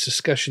had this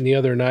discussion the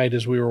other night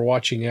as we were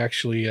watching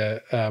actually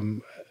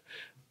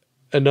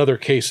another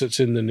case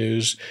that's in the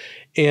news.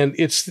 And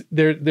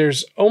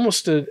there's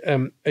almost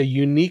a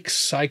unique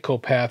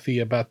psychopathy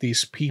about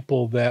these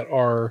people that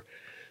are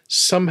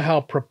somehow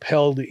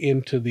propelled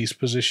into these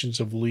positions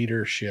of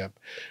leadership,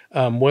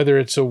 whether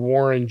it's a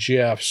Warren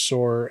Jeffs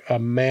or a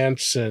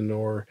Manson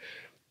or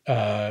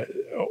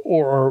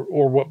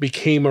what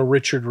became a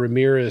Richard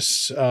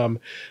Ramirez.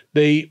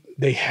 They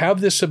have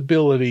this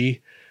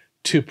ability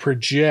to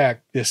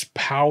project this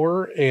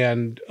power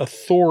and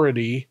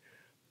authority,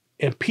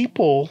 and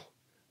people,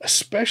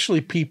 especially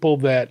people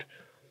that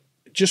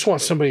just want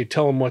somebody to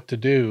tell them what to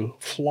do,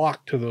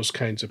 flock to those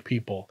kinds of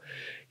people.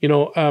 You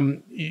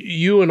know,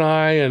 you and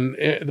I and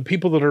the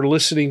people that are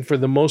listening, for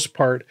the most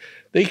part,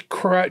 they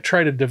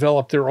try to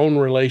develop their own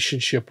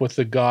relationship with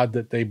the God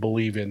that they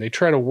believe in. They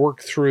try to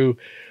work through,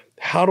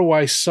 how do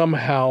I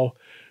somehow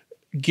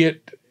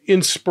get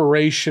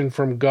inspiration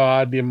from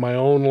God in my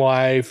own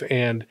life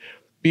and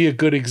be a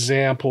good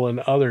example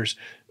in others?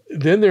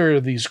 Then there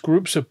are these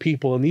groups of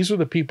people, and these are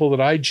the people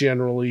that I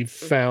generally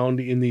found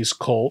in these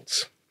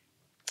cults,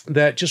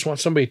 that just want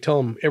somebody to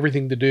tell them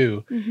everything to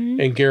do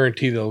and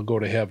guarantee they'll go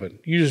to heaven.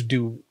 You just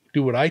do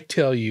what I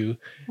tell you,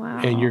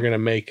 and you're going to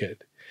make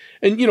it.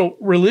 And, you know,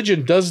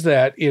 religion does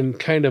that in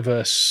kind of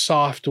a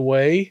soft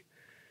way.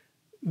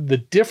 The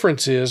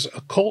difference is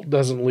a cult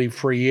doesn't leave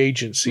free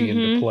agency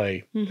into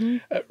play.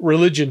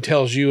 Religion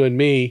tells you and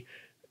me,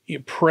 you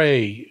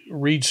pray,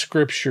 read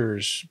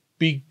scriptures,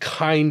 be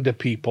kind to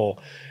people.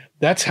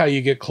 That's how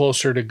you get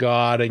closer to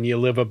God and you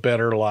live a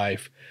better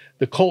life.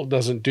 The cult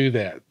doesn't do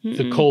that.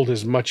 The cult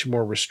is much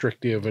more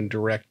restrictive and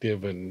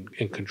directive and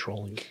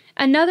controlling.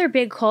 Another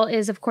big cult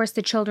is, of course,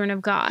 the Children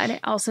of God,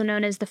 also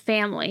known as the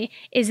Family.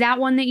 Is that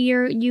one that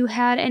you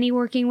had any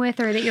working with,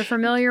 or that you're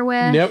familiar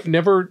with?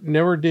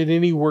 Never did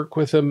any work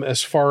with them.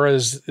 As far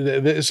as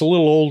it's a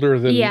little older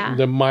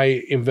than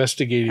my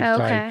investigative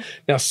time.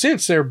 Now,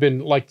 since there have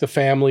been, like, the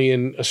Family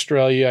in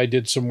Australia, I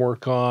did some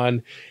work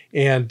on,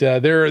 and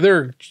there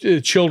are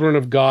Children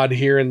of God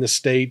here in the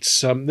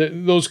States.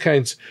 Those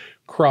kinds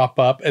crop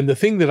up. And the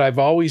thing that I've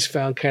always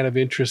found kind of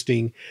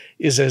interesting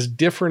is, as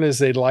different as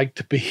they'd like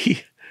to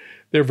be,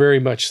 they're very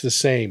much the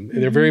same.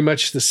 They're very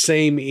much the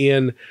same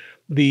in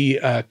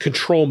the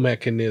control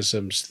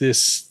mechanisms, the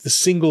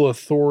single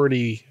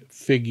authority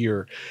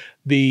figure,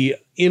 the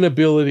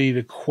inability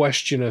to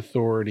question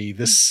authority,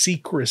 the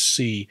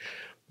secrecy,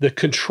 the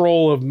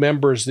control of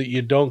members, that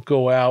you don't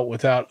go out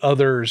without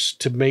others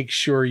to make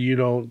sure you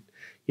don't,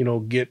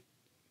 get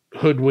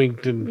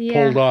hoodwinked and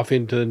pulled off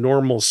into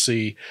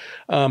normalcy.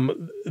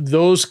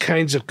 Those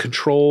kinds of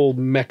control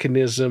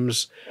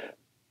mechanisms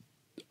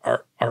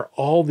are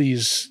all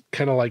these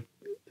kind of like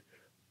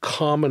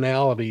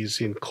commonalities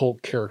in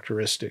cult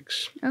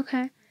characteristics.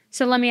 Okay.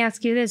 So let me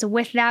ask you this.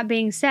 With that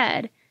being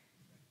said,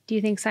 do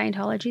you think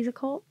Scientology is a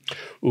cult?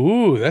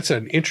 Ooh, that's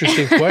an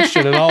interesting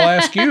question, and I'll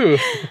ask you.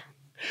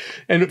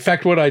 And in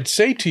fact, what I'd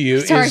say to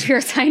you Sorry if you're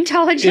a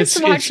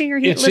Scientologist watching or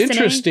listening. It's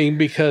interesting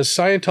because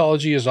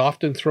Scientology is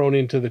often thrown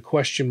into the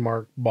question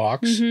mark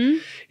box.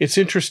 It's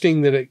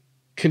interesting that it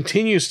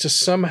continues to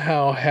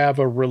somehow have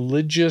a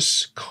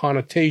religious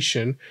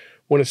connotation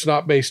when it's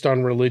not based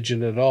on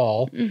religion at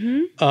all.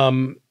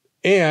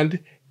 And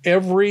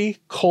every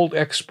cult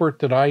expert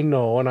that I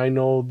know, and I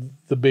know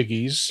the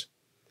biggies,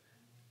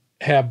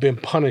 have been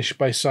punished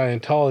by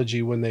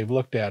Scientology when they've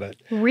looked at it.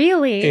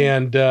 Really?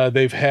 And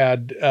they've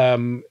had,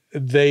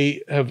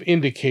 they have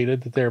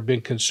indicated that there have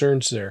been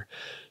concerns there.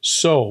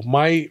 So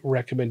my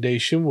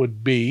recommendation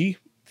would be,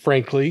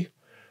 frankly,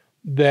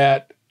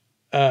 that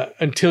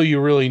until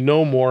you really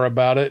know more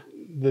about it,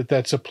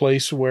 that's a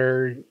place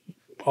where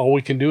all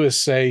we can do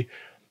is say,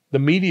 the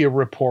media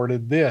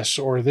reported this,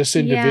 or this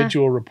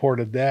individual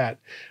reported that.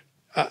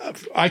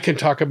 I can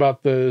talk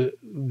about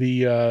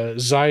the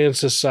Zion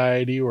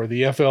Society or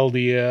the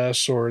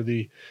FLDS or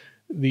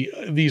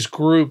these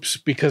groups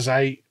because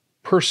I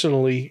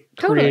personally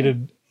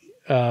created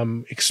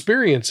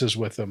experiences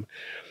with them.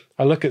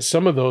 I look at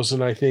some of those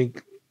and I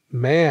think,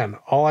 man,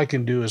 all I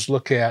can do is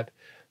look at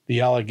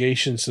the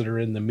allegations that are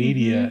in the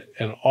media,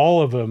 and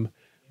all of them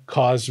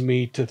cause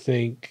me to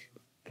think,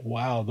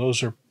 wow,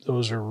 those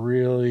are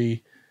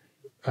really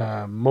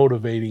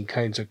motivating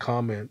kinds of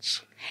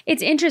comments.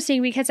 It's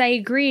interesting because I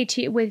agree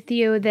with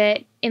you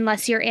that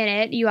unless you're in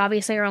it, you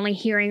obviously are only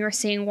hearing or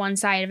seeing one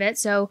side of it.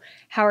 So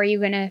how are you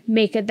going to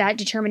make that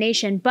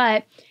determination?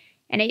 But,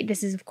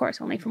 this is of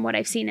course only from what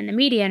I've seen in the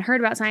media and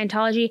heard about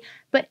Scientology,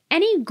 but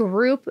any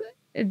group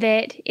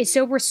that is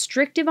so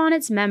restrictive on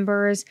its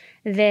members,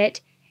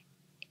 that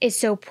is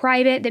so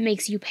private, that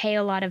makes you pay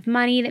a lot of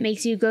money, that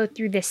makes you go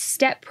through this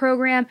step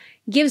program,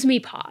 gives me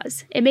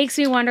pause. It makes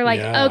me wonder,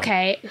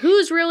 okay,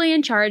 who's really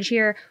in charge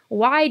here?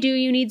 Why do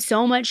you need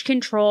so much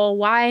control?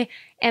 Why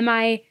am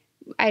I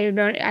don't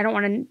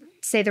want to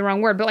say the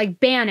wrong word, but like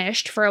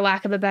banished, for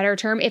lack of a better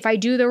term, if I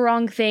do the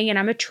wrong thing and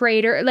I'm a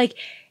traitor? Like,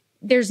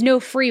 there's no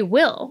free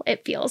will,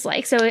 it feels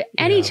like. So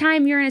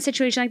anytime you're in a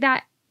situation like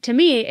that, to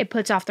me, it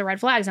puts off the red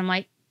flags. I'm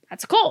like,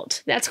 that's a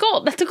cult. That's a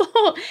cult. That's a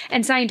cult.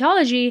 And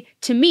Scientology,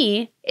 to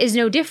me, is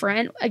no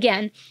different.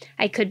 Again,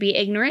 I could be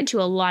ignorant to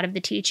a lot of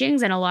the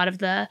teachings and a lot of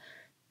the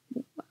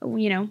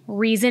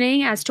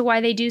reasoning as to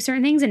why they do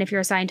certain things. And if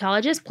you're a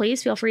Scientologist,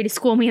 please feel free to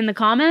school me in the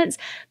comments.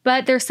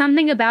 But there's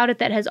something about it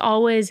that has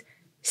always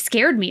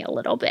scared me a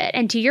little bit.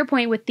 And to your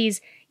point with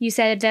these, you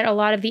said that a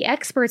lot of the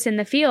experts in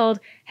the field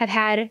have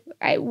had,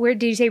 where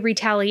did you say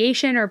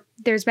retaliation, or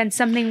there's been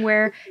something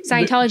where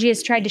Scientology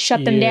has tried to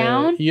shut them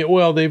down? Yeah,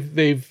 well,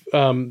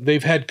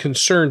 they've had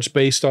concerns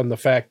based on the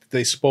fact that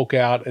they spoke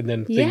out and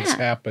then things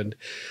happened,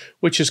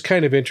 which is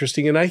kind of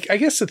interesting. And I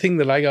guess the thing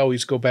that I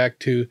always go back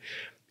to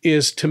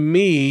is, to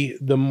me,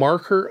 the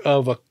marker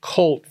of a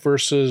cult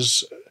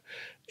versus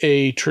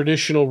a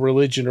traditional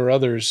religion or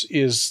others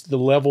is the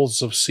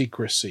levels of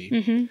secrecy.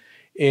 Mm-hmm.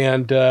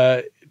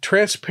 And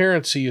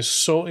transparency is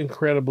so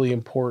incredibly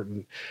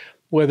important,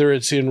 whether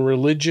it's in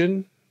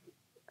religion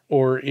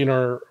or in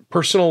our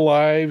personal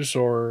lives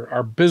or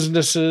our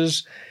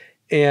businesses.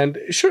 And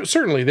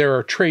certainly there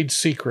are trade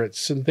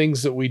secrets and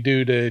things that we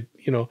do to,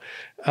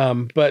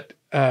 but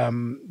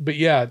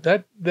yeah,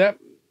 that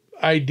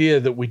idea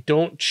that we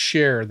don't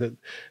share,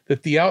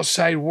 that the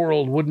outside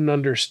world wouldn't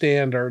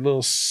understand our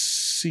little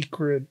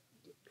secret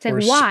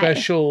or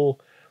special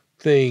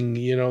thing,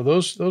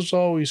 those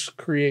always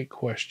create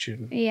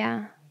question.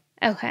 Yeah.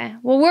 Okay.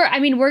 Well,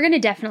 we're going to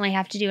definitely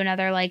have to do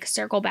another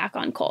circle back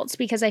on cults,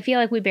 because I feel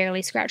like we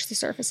barely scratched the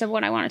surface of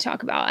what I want to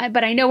talk about,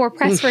 but I know we're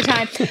pressed for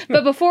time.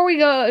 But before we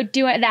go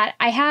do that,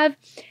 I have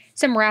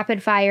some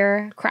rapid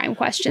fire crime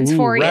questions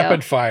for you.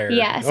 Rapid fire.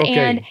 Yes. Okay.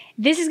 And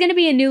this is going to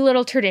be a new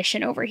little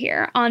tradition over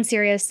here on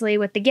Seriously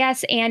with the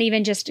guests, and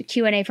even just a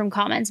Q&A from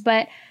comments.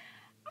 But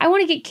I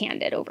want to get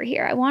candid over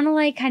here. I want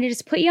to kind of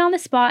just put you on the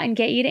spot and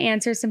get you to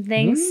answer some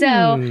things.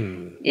 So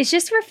it's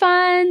just for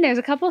fun. There's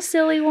a couple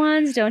silly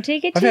ones. Don't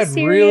take it too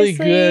seriously. I've had really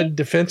good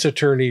defense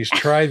attorneys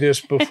try this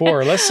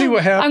before. Let's see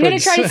what happens. I'm going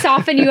to try to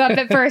soften you up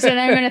at first, and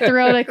then I'm going to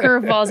throw the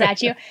curveballs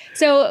at you.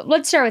 So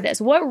let's start with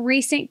this. What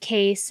recent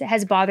case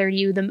has bothered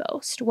you the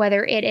most?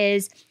 Whether it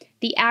is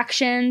the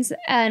actions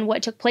and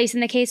what took place in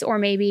the case, or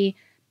maybe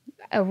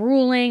a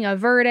ruling, a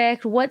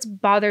verdict. What's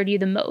bothered you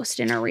the most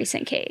in a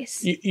recent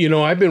case?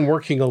 I've been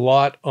working a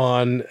lot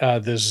on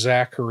the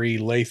Zachary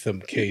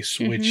Latham case,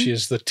 which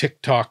is the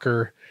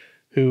TikToker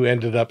who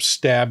ended up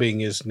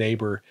stabbing his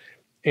neighbor.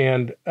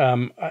 And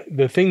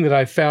the thing that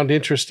I found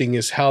interesting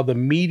is how the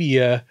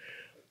media,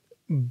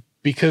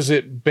 because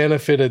it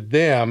benefited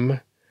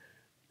them,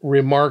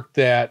 remarked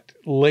that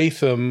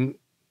Latham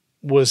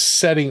was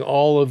setting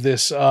all of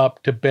this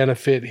up to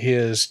benefit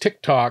his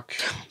TikTok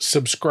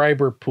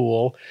subscriber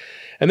pool.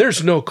 And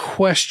there's no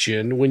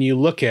question, when you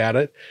look at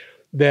it,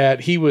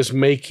 that he was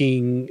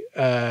making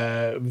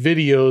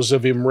videos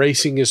of him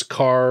racing his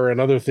car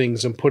and other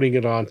things and putting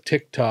it on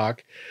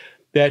TikTok,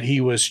 that he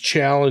was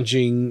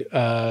challenging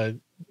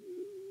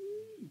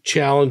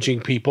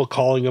people,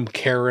 calling them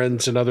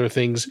Karens and other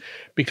things,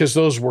 because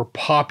those were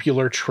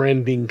popular,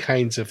 trending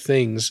kinds of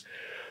things.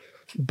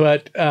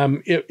 But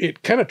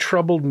it kind of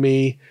troubled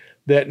me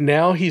that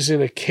now he's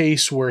in a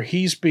case where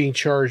he's being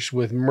charged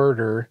with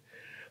murder,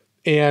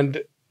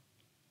 and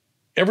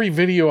every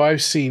video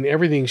I've seen,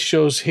 everything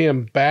shows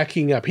him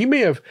backing up. He may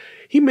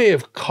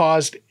have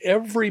caused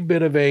every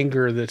bit of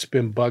anger that's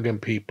been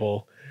bugging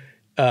people.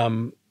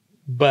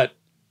 But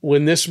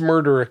when this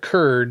murder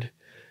occurred,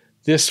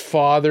 this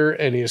father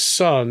and his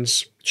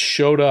sons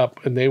showed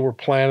up, and they were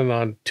planning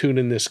on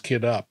tuning this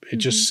kid up. It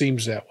just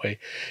seems that way.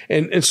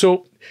 And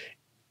so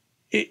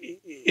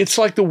it's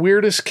like the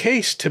weirdest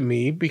case to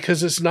me,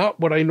 because it's not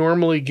what I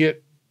normally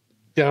get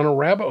down a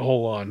rabbit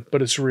hole on,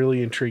 but it's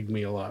really intrigued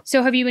me a lot.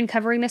 So have you been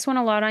covering this one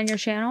a lot on your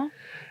channel?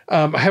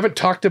 I haven't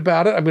talked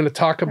about it. I'm going to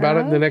talk about it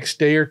in the next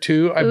day or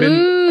two. I've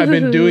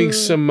been doing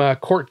some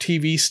Court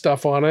TV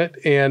stuff on it,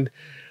 and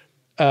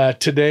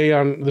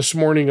this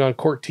morning on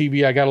Court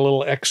TV, I got a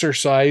little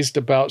exercised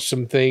about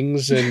some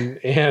things, and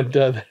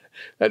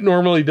that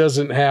normally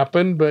doesn't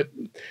happen, but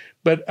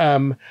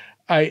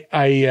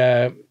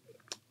I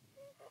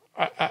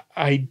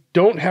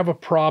don't have a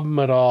problem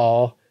at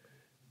all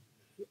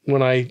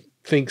when I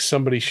think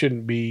somebody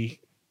shouldn't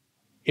be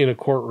in a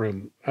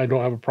courtroom. I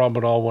don't have a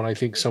problem at all when I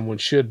think someone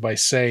should, by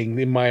saying,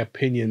 in my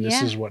opinion,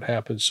 this is what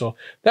happened. So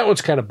that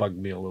one's kind of bugged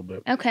me a little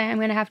bit. Okay, I'm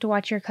going to have to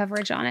watch your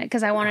coverage on it,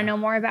 because I want to know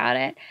more about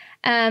it.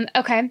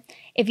 Okay,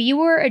 if you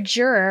were a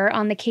juror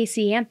on the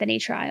Casey Anthony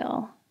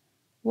trial,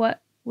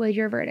 what would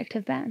your verdict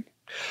have been?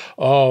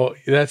 Oh,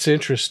 that's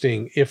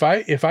interesting. If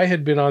I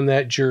had been on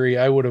that jury,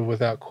 I would have,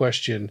 without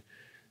question,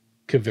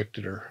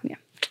 convicted her. Yeah,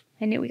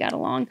 I knew we got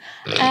along.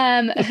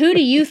 Who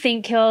do you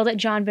think killed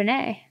John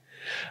Bonet?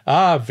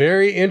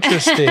 Very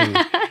interesting.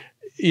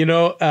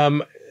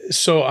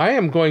 So I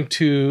am going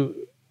to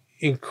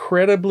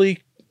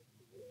incredibly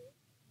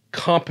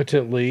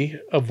competently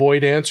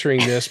avoid answering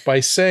this by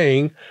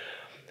saying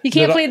you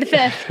can't plead the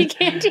fifth. You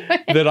can't do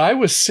it. That I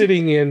was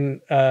sitting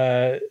in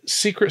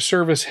Secret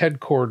Service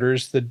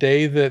headquarters the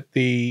day that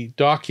the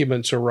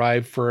documents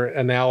arrived for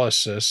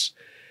analysis,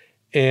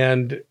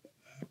 and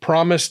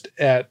promised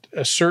at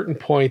a certain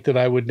point that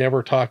I would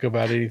never talk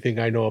about anything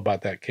I know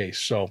about that case.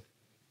 So,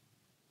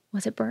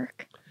 was it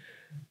Burke?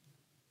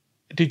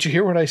 Did you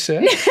hear what I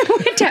said?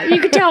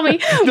 You could tell me.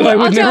 No, I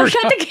would never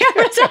shut the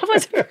cameras off.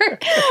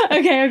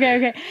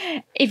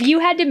 Okay. If you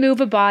had to move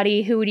a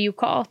body, who would you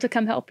call to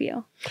come help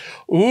you?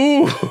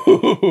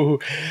 Ooh.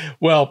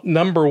 Well,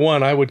 number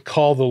one, I would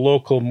call the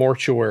local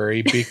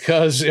mortuary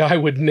because I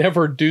would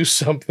never do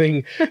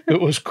something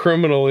that was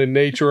criminal in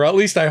nature. Or at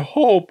least I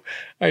hope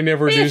I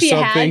never do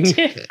something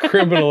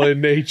criminal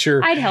in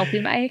nature. I'd help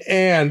you, Mike.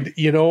 And,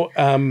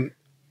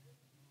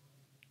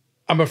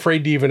 I'm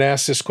afraid to even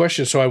ask this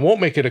question, so I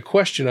won't make it a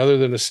question other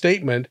than a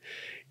statement,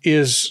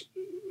 is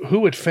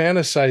who would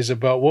fantasize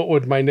about what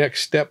would my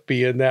next step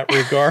be in that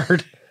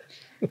regard?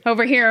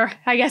 Over here,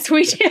 I guess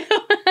we do.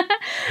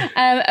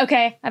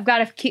 Okay, I've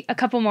got a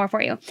couple more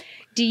for you.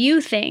 Do you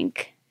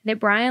think that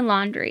Brian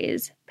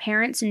Laundrie's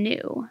parents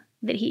knew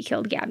that he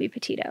killed Gabby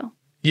Petito?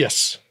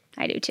 Yes.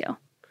 I do too.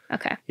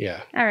 Okay.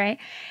 Yeah. All right.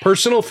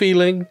 Personal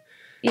feeling.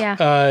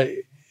 Yeah.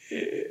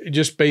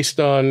 Just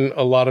based on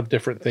a lot of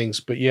different things,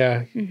 but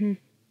yeah. Mm-hmm.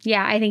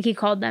 Yeah, I think he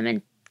called them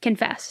and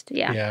confessed.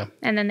 Yeah. Yeah.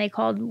 And then they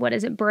called,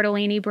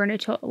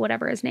 Bertolini,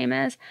 whatever his name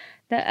is.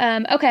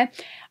 Okay.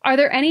 Are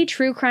there any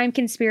true crime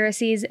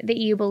conspiracies that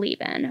you believe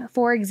in?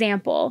 For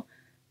example,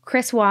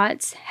 Chris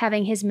Watts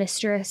having his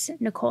mistress,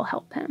 Nicole,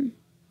 help him.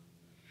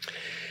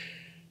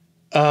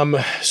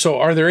 So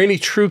are there any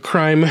true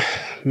crime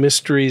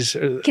mysteries?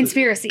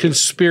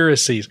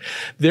 Conspiracies.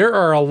 There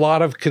are a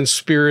lot of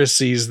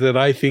conspiracies that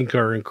I think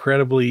are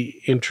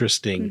incredibly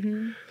interesting.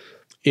 Mm-hmm.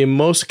 In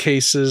most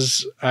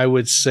cases, I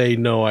would say,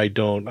 no, I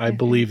don't. I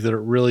believe that it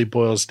really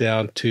boils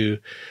down to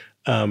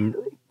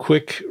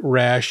quick,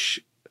 rash,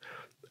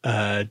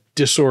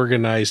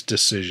 disorganized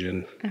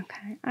decision.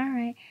 Okay. All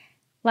right.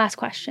 Last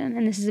question,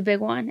 and this is a big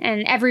one.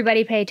 And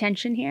everybody pay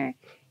attention here.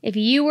 If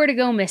you were to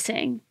go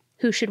missing,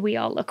 who should we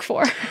all look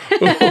for?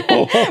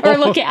 Or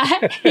look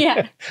at?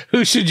 Yeah.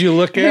 Who should you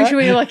look at? Who should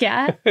we look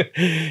at?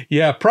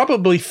 Yeah,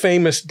 probably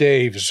famous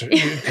Daves.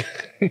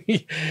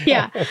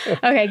 Yeah.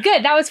 Okay,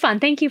 good. That was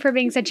fun. Thank you for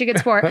being such a good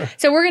sport.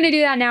 So we're going to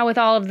do that now with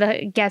all of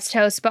the guest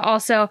hosts, but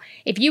also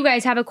if you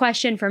guys have a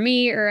question for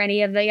me or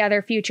any of the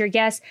other future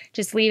guests,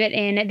 just leave it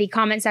in the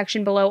comment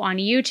section below on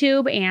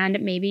YouTube, and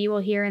maybe you will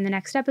hear in the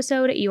next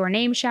episode your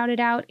name shouted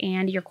out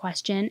and your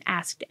question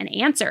asked and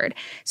answered.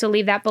 So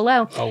leave that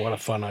below. Oh, what a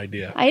fun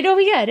idea. It'll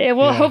be good.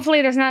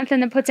 Hopefully there's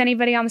nothing that puts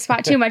anybody on the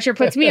spot too much or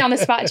puts me on the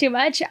spot too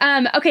much.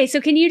 Okay, so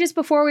can you just,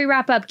 before we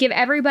wrap up, give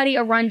everybody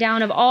a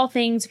rundown of all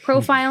things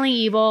Profiling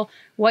Evil,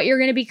 what you're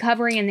going to be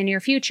covering in the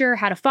near future,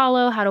 how to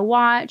follow, how to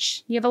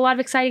watch. You have a lot of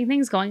exciting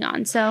things going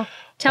on. So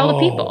tell the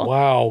people.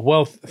 Wow.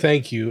 Well,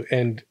 thank you.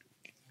 And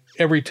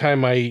every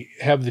time I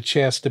have the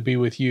chance to be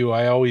with you,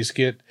 I always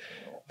get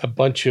a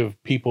bunch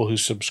of people who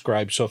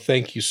subscribe. So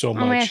thank you so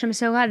much. Oh my gosh, I'm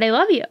so glad they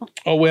love you.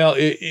 Oh, well,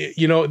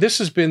 this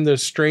has been the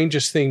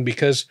strangest thing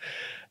because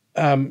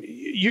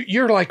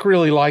you're like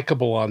really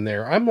likable on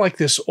there. I'm like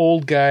this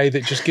old guy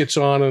that just gets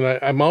on, and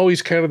I'm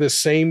always kind of the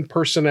same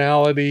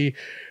personality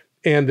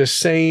and the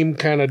same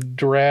kind of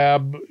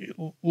drab,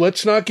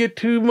 let's not get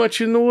too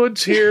much in the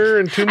woods here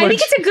and too much. I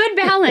think it's a good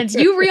balance.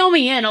 You reel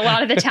me in a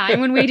lot of the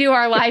time when we do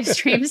our live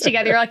streams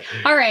together. You're like,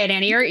 all right,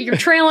 Annie, you're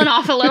trailing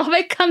off a little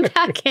bit. Come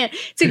back in.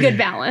 It's a good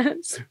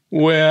balance.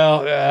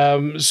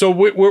 Well, so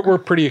we're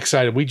pretty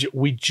excited.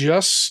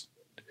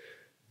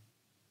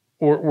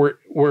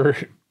 We're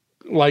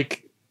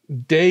like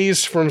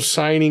days from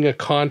signing a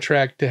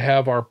contract to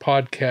have our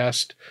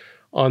podcast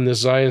on the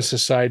Zion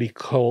Society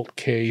cult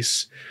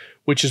case,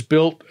 which is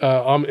built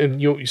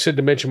and you said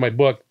to mention my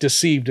book,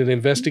 Deceived, an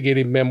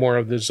investigative memoir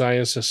of the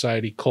Zion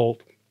Society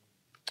cult.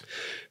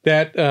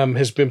 That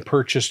has been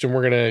purchased, and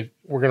we're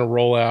gonna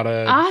roll out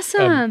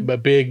a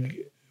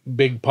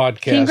big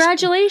podcast.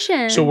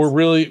 Congratulations! So we're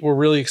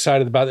really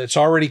excited about it. It's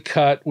already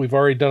cut. We've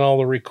already done all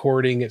the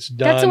recording. It's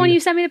done. That's the one you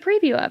sent me the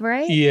preview of,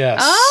 right? Yes.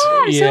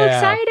 Oh, I'm so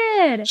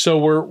excited. So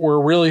we're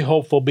really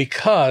hopeful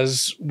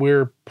because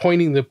we're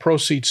pointing the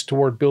proceeds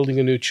toward building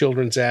a new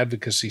children's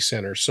advocacy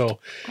center. So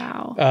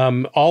wow.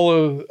 All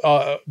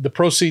of the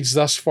proceeds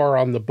thus far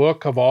on the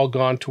book have all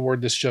gone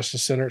toward this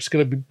Justice Center. It's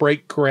going to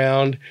break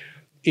ground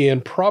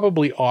in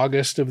probably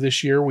August of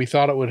this year. We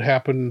thought it would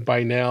happen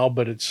by now,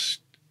 but it's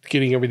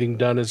getting everything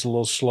done is a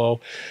little slow.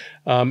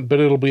 But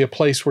it'll be a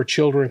place where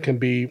children can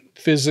be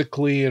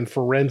physically and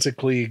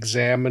forensically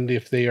examined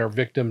if they are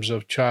victims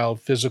of child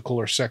physical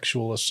or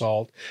sexual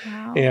assault.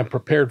 Wow. And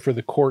prepared for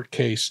the court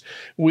case.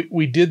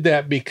 We did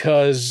that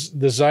because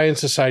the Zion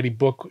Society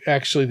book,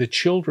 actually the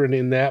children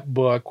in that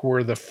book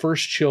were the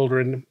first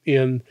children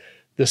in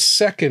the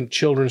second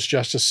Children's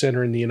Justice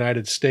Center in the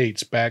United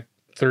States back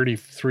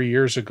 33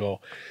 years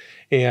ago.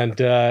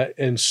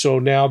 And so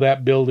now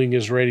that building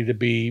is ready to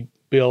be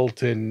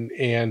built,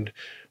 and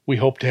we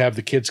hope to have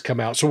the kids come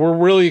out. So we're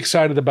really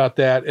excited about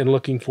that and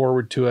looking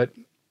forward to it.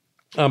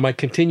 I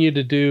continue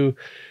to do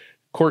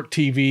court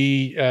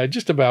TV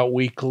just about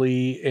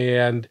weekly,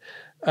 and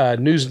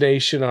News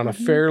Nation on a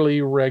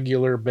fairly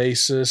regular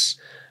basis.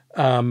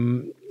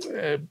 And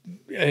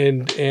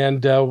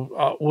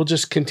we'll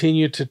just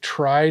continue to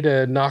try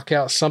to knock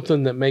out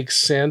something that makes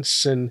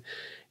sense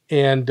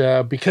And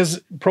because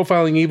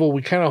Profiling Evil,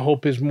 we kind of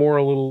hope is more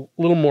a little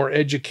more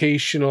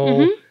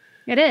educational.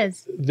 It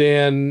is.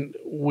 Then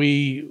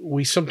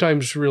we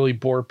sometimes really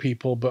bore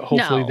people, but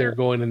hopefully they're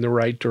going in the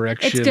right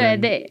direction. It's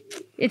good.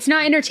 It's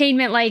not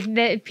entertainment like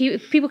that.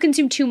 People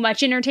consume too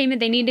much entertainment.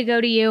 They need to go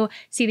to you,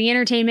 see the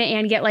entertainment,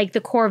 and get like the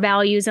core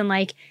values and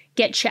like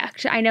get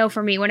checked. I know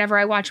for me, whenever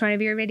I watch one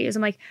of your videos,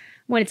 I'm like,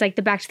 when it's like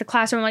the back to the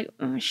classroom, I'm like,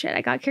 oh shit,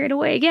 I got carried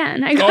away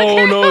again. I need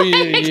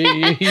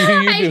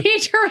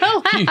to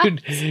relax.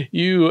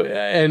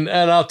 And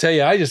I'll tell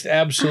you, I just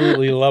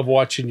absolutely love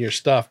watching your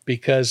stuff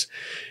because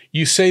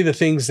you say the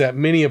things that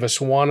many of us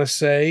want to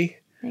say.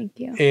 Thank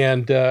you.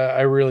 And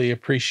I really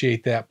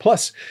appreciate that.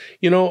 Plus,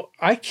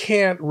 I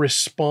can't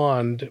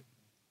respond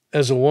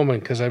as a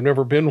woman because I've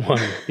never been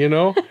one,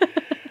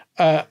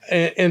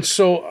 and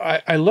so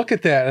I look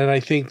at that and I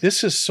think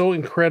this is so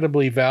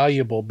incredibly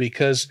valuable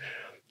because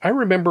I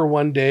remember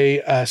one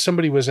day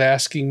somebody was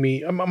asking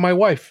me, my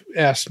wife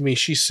asked me,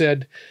 she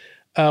said,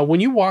 when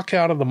you walk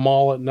out of the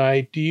mall at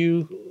night, do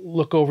you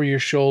look over your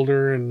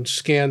shoulder and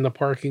scan the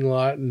parking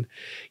lot? And,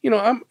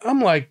 I'm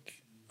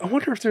like, I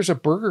wonder if there's a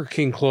Burger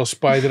King close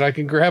by that I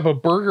can grab a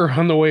burger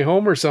on the way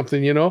home or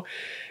something,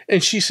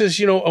 And she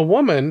says, a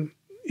woman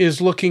is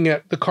looking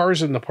at the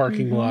cars in the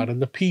parking lot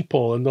and the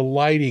people and the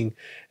lighting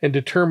and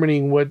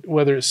determining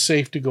whether it's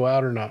safe to go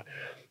out or not.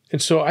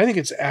 And so I think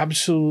it's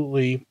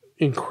absolutely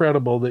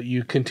incredible that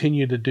you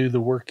continue to do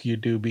the work you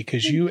do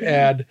because you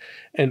add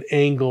an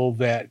angle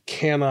that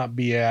cannot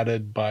be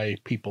added by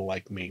people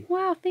like me.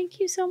 Wow, thank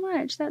you so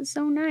much. That's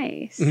so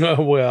nice.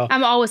 Well,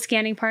 I'm always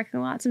scanning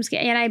parking lots.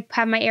 And I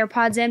have my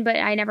AirPods in, but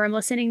I never am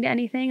listening to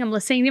anything. I'm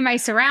listening to my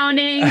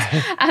surroundings.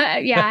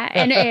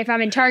 And if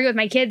I'm in Target with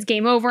my kids,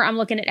 game over. I'm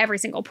looking at every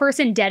single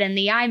person dead in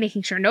the eye,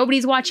 making sure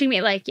nobody's watching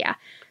me.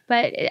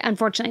 But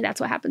unfortunately, that's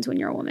what happens when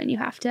you're a woman. You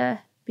have to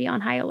be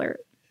on high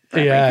alert.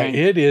 Yeah,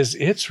 it is.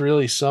 It's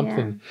really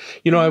something.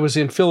 Yeah. I was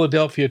in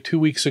Philadelphia 2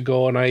 weeks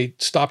ago, and I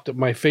stopped at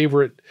my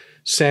favorite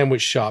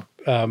sandwich shop.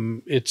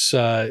 It's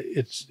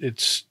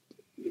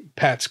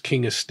Pat's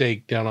King of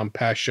Steak down on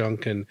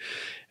Passyunk, and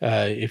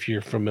if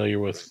you're familiar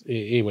with,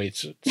 anyway,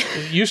 it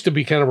used to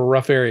be kind of a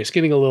rough area. It's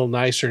getting a little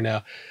nicer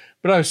now.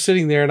 But I was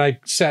sitting there, and I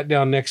sat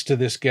down next to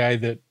this guy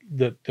that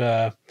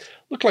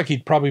looked like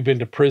he'd probably been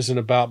to prison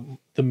about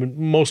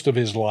most of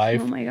his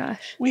life. Oh my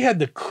gosh! We had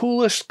the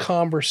coolest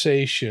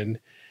conversation.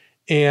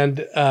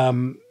 And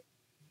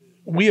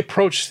we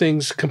approach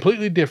things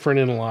completely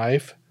different in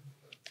life.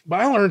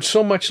 But I learned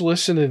so much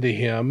listening to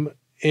him.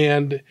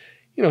 And,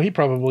 he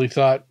probably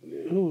thought,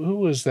 who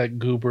was that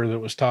goober that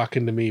was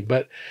talking to me?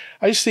 But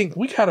I just think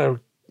we got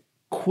to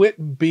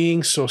quit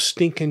being so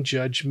stinking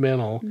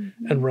judgmental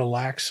and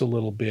relax a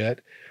little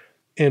bit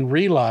and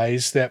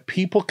realize that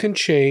people can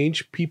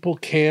change. People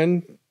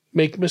can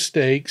make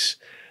mistakes.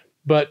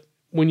 But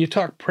when you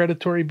talk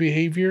predatory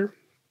behavior,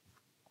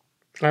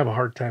 I have a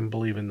hard time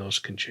believing those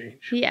can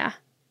change. Yeah,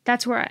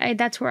 that's where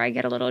I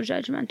get a little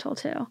judgmental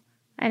too,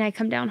 and I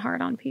come down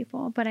hard on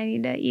people. But I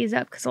need to ease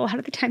up because a lot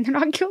of the time they're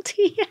not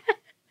guilty.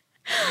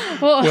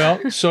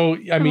 Well, so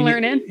I'm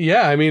learning.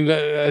 Yeah, I mean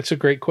that's a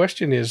great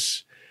question.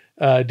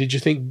 Did you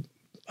think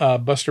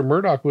Buster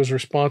Murdaugh was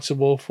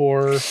responsible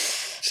for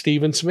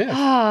Stephen Smith?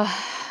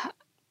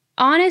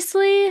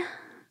 Honestly,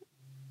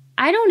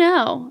 I don't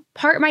know.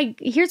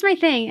 Here's my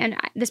thing, and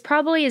this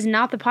probably is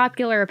not the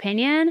popular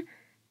opinion.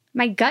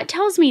 My gut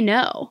tells me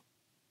no.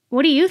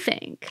 What do you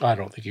think? I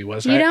don't think he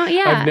was.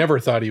 I've never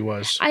thought he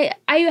was. I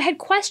had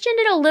questioned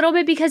it a little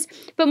bit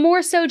but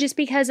more so just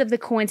because of the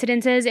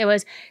coincidences. It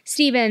was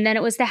Stephen, then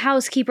it was the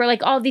housekeeper,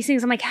 like all of these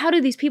things. I'm like, how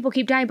do these people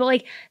keep dying?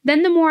 But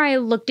then the more I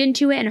looked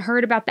into it and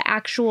heard about the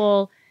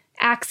actual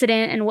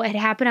accident and what had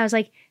happened, I was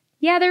like,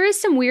 yeah, there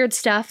is some weird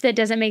stuff that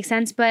doesn't make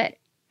sense, but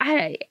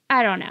I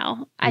don't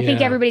know. I think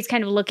everybody's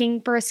kind of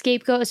looking for a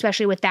scapegoat,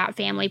 especially with that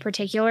family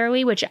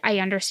particularly, which I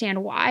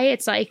understand why.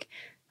 It's like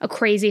a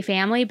crazy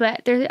family,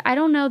 but I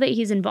don't know that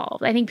he's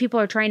involved. I think people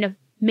are trying to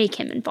make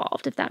him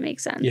involved, if that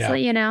makes sense.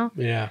 Yeah.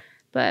 Yeah.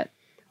 But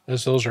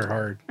those are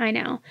hard. I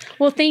know.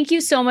 Well, thank you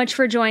so much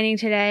for joining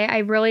today. I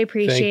really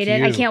appreciate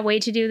it. I can't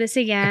wait to do this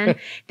again.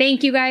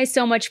 Thank you guys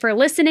so much for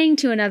listening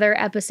to another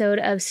episode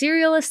of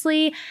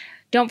Serialously.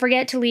 Don't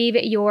forget to leave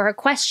your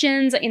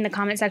questions in the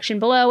comment section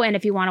below. And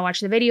if you want to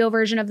watch the video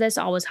version of this,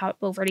 always hop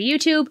over to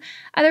YouTube.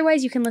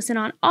 Otherwise, you can listen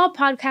on all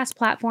podcast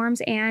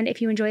platforms. And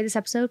if you enjoyed this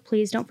episode,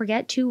 please don't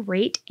forget to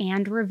rate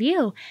and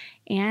review.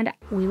 And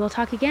we will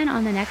talk again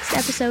on the next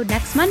episode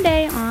next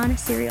Monday on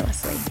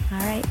Serialously.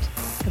 All right.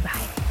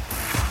 Goodbye.